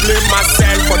I can't blame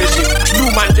myself for this shit.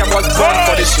 You man, them was born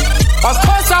for this shit. Of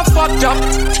course I fucked up.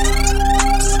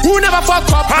 Who never fuck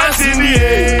up? Hands in the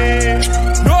air.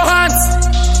 No hands.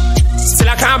 Still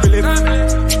I can't believe it.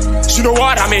 You know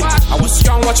what I mean? I was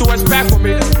young, what you expect from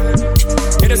me?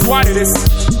 It is what it is.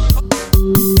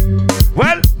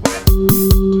 Well,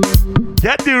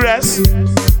 get the rest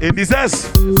in this S.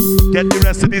 Get the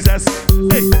rest in this S.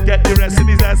 Hey, get the rest in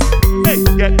this S. Hey,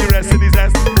 get the rest in this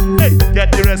S. Hey,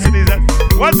 get the rest in this S.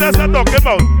 What's this I'm talking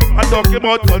about? I'm talking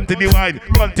about continue wine.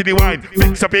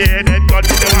 Fix up your head and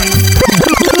continue wine.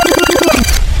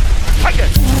 Again.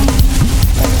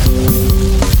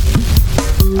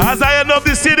 As I end up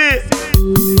the city,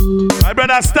 my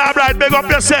brother Starrbrite, big up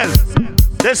yourself.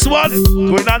 This one,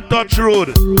 going on Touch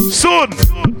Road. Soon,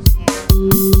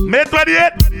 May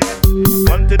 28th.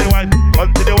 Continue wine.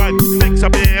 Fix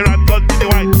up here and continue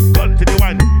wine.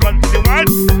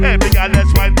 Hey, big girl,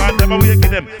 let's wine, man. Them away, get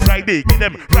them. Friday, get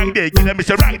them. It's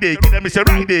a Friday. Get them,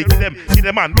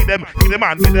 man.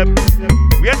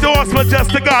 We at the Horse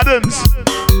Majestic Gardens.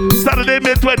 Saturday,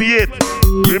 May 28th.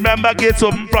 Remember, gates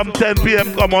open from 10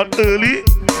 p.m. Come on early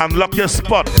and lock your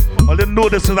spot. All you know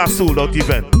this is a sold out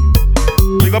event.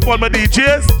 Big up all my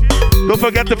DJs. Don't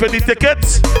forget to pay the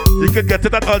tickets. You can get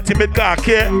it at Ultimate Car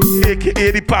Care,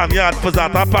 aka the Pan Yard,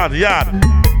 Fazata Pan Yard,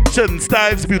 Chin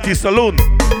Styles Beauty Salon,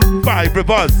 5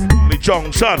 Rivers, The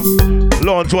Junction,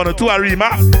 Lounge 102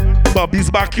 Arima, Bobby's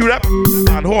Back Europe,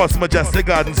 and Horse Majestic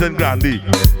Gardens in Grande.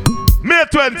 May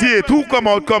 28th, who come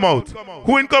out?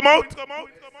 Who in come out?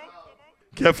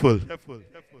 Careful.